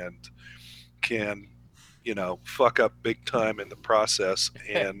time, and can, fuck up big time in the process.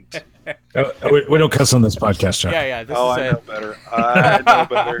 And We don't cuss on this podcast, Chuck. Yeah. This oh, is I know better. I know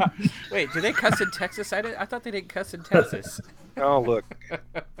better. Wait, do they cuss in Texas? I thought they didn't cuss in Texas. Oh, look.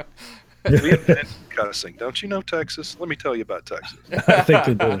 We invented cussing. Don't you know Texas? Let me tell you about Texas. I think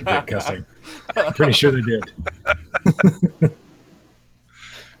they did invent cussing. Pretty sure they did.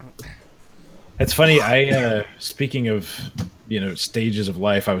 It's funny. Speaking of stages of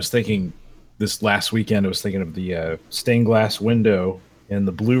life, I was thinking this last weekend. I was thinking of the stained glass window in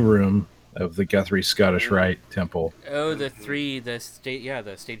the blue room of the Guthrie Scottish Rite Temple. Oh, the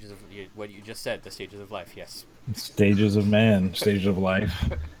stages of what you just said, the stages of life. Yes. Stages of man, stages of life.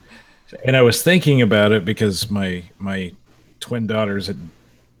 And I was thinking about it because my twin daughters had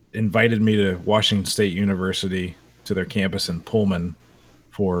invited me to Washington State University to their campus in Pullman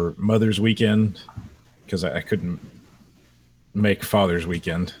for Mother's Weekend, because I couldn't make Father's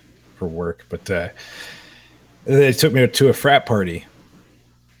Weekend for work, but they took me to a frat party.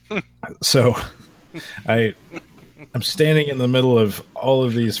 So I'm standing in the middle of all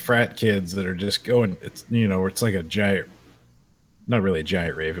of these frat kids that are just going. It's like a giant, not really a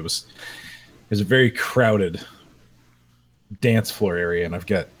giant rave. It was a very crowded dance floor area, and I've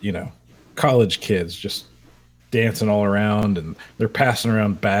got college kids just dancing all around, and they're passing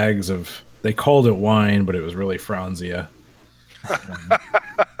around bags of. They called it wine, but it was really Franzia.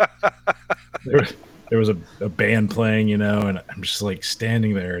 There was a band playing, and I'm just like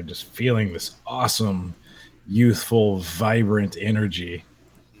standing there and just feeling this awesome, youthful, vibrant energy,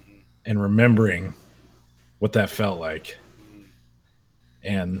 and remembering what that felt like.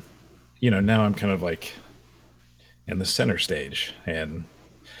 And now I'm kind of like in the center stage, and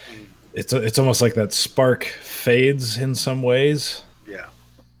it's almost like that spark fades in some ways. Yeah.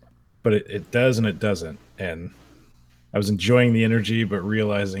 But it does and it doesn't. And I was enjoying the energy, but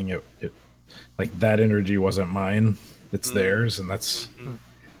realizing it like that energy wasn't mine. It's theirs, and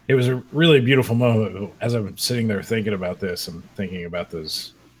it was a really beautiful moment as I'm sitting there thinking about this and thinking about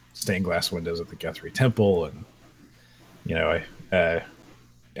those stained glass windows at the Guthrie Temple. And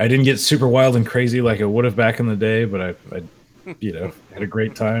I didn't get super wild and crazy like I would have back in the day, but I had a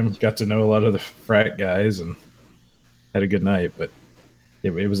great time. Got to know a lot of the frat guys and had a good night. But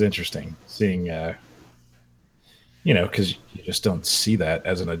it was interesting seeing, because you just don't see that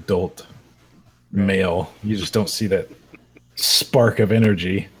as an adult male. You just don't see that spark of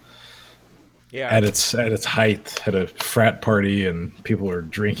energy Yeah. at its height at a frat party, and people are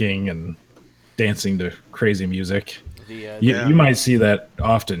drinking and dancing to crazy music. You might see that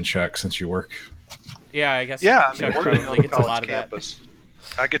often, Chuck, since you work. Yeah, I guess. Yeah, I Chuck mean, working probably on gets a college lot of that. campus,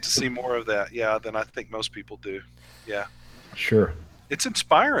 I get to see more of that, than I think most people do. Yeah, Sure. it's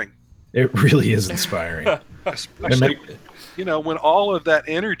inspiring, It really is inspiring. especially when all of that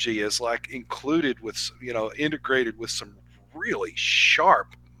energy is like included with integrated with some really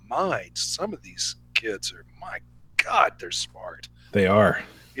sharp minds. Some of these kids are, my God, they're smart. They are.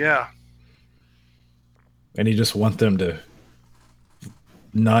 Yeah, And you just want them to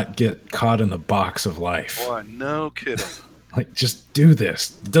not get caught in the box of life. boy, no kidding. Like, just do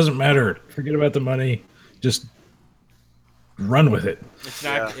this. It doesn't matter. Forget about the money. Just run with it. It's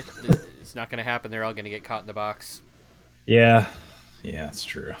not. Yeah. It's not going to happen. They're all going to get caught in the box. Yeah. Yeah, it's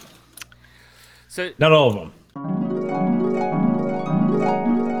true. So Not all of them.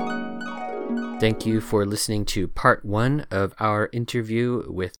 thank you for listening to part 1 of our interview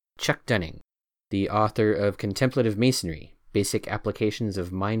with Chuck Dunning, the author of Contemplative Masonry, Basic Applications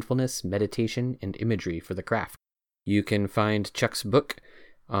of Mindfulness, Meditation, and Imagery for the Craft. You can find Chuck's book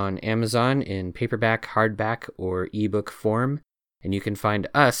on Amazon in paperback, hardback, or ebook form, and you can find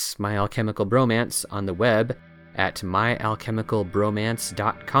us, My Alchemical Bromance, on the web at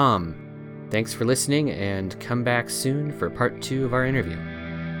myalchemicalbromance.com. Thanks for listening, and come back soon for part 2 of our interview.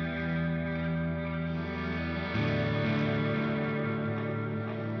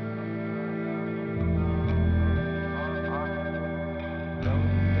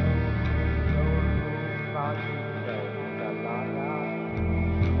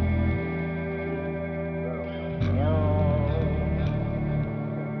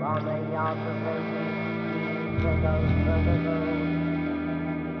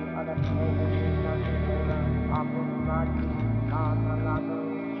 Other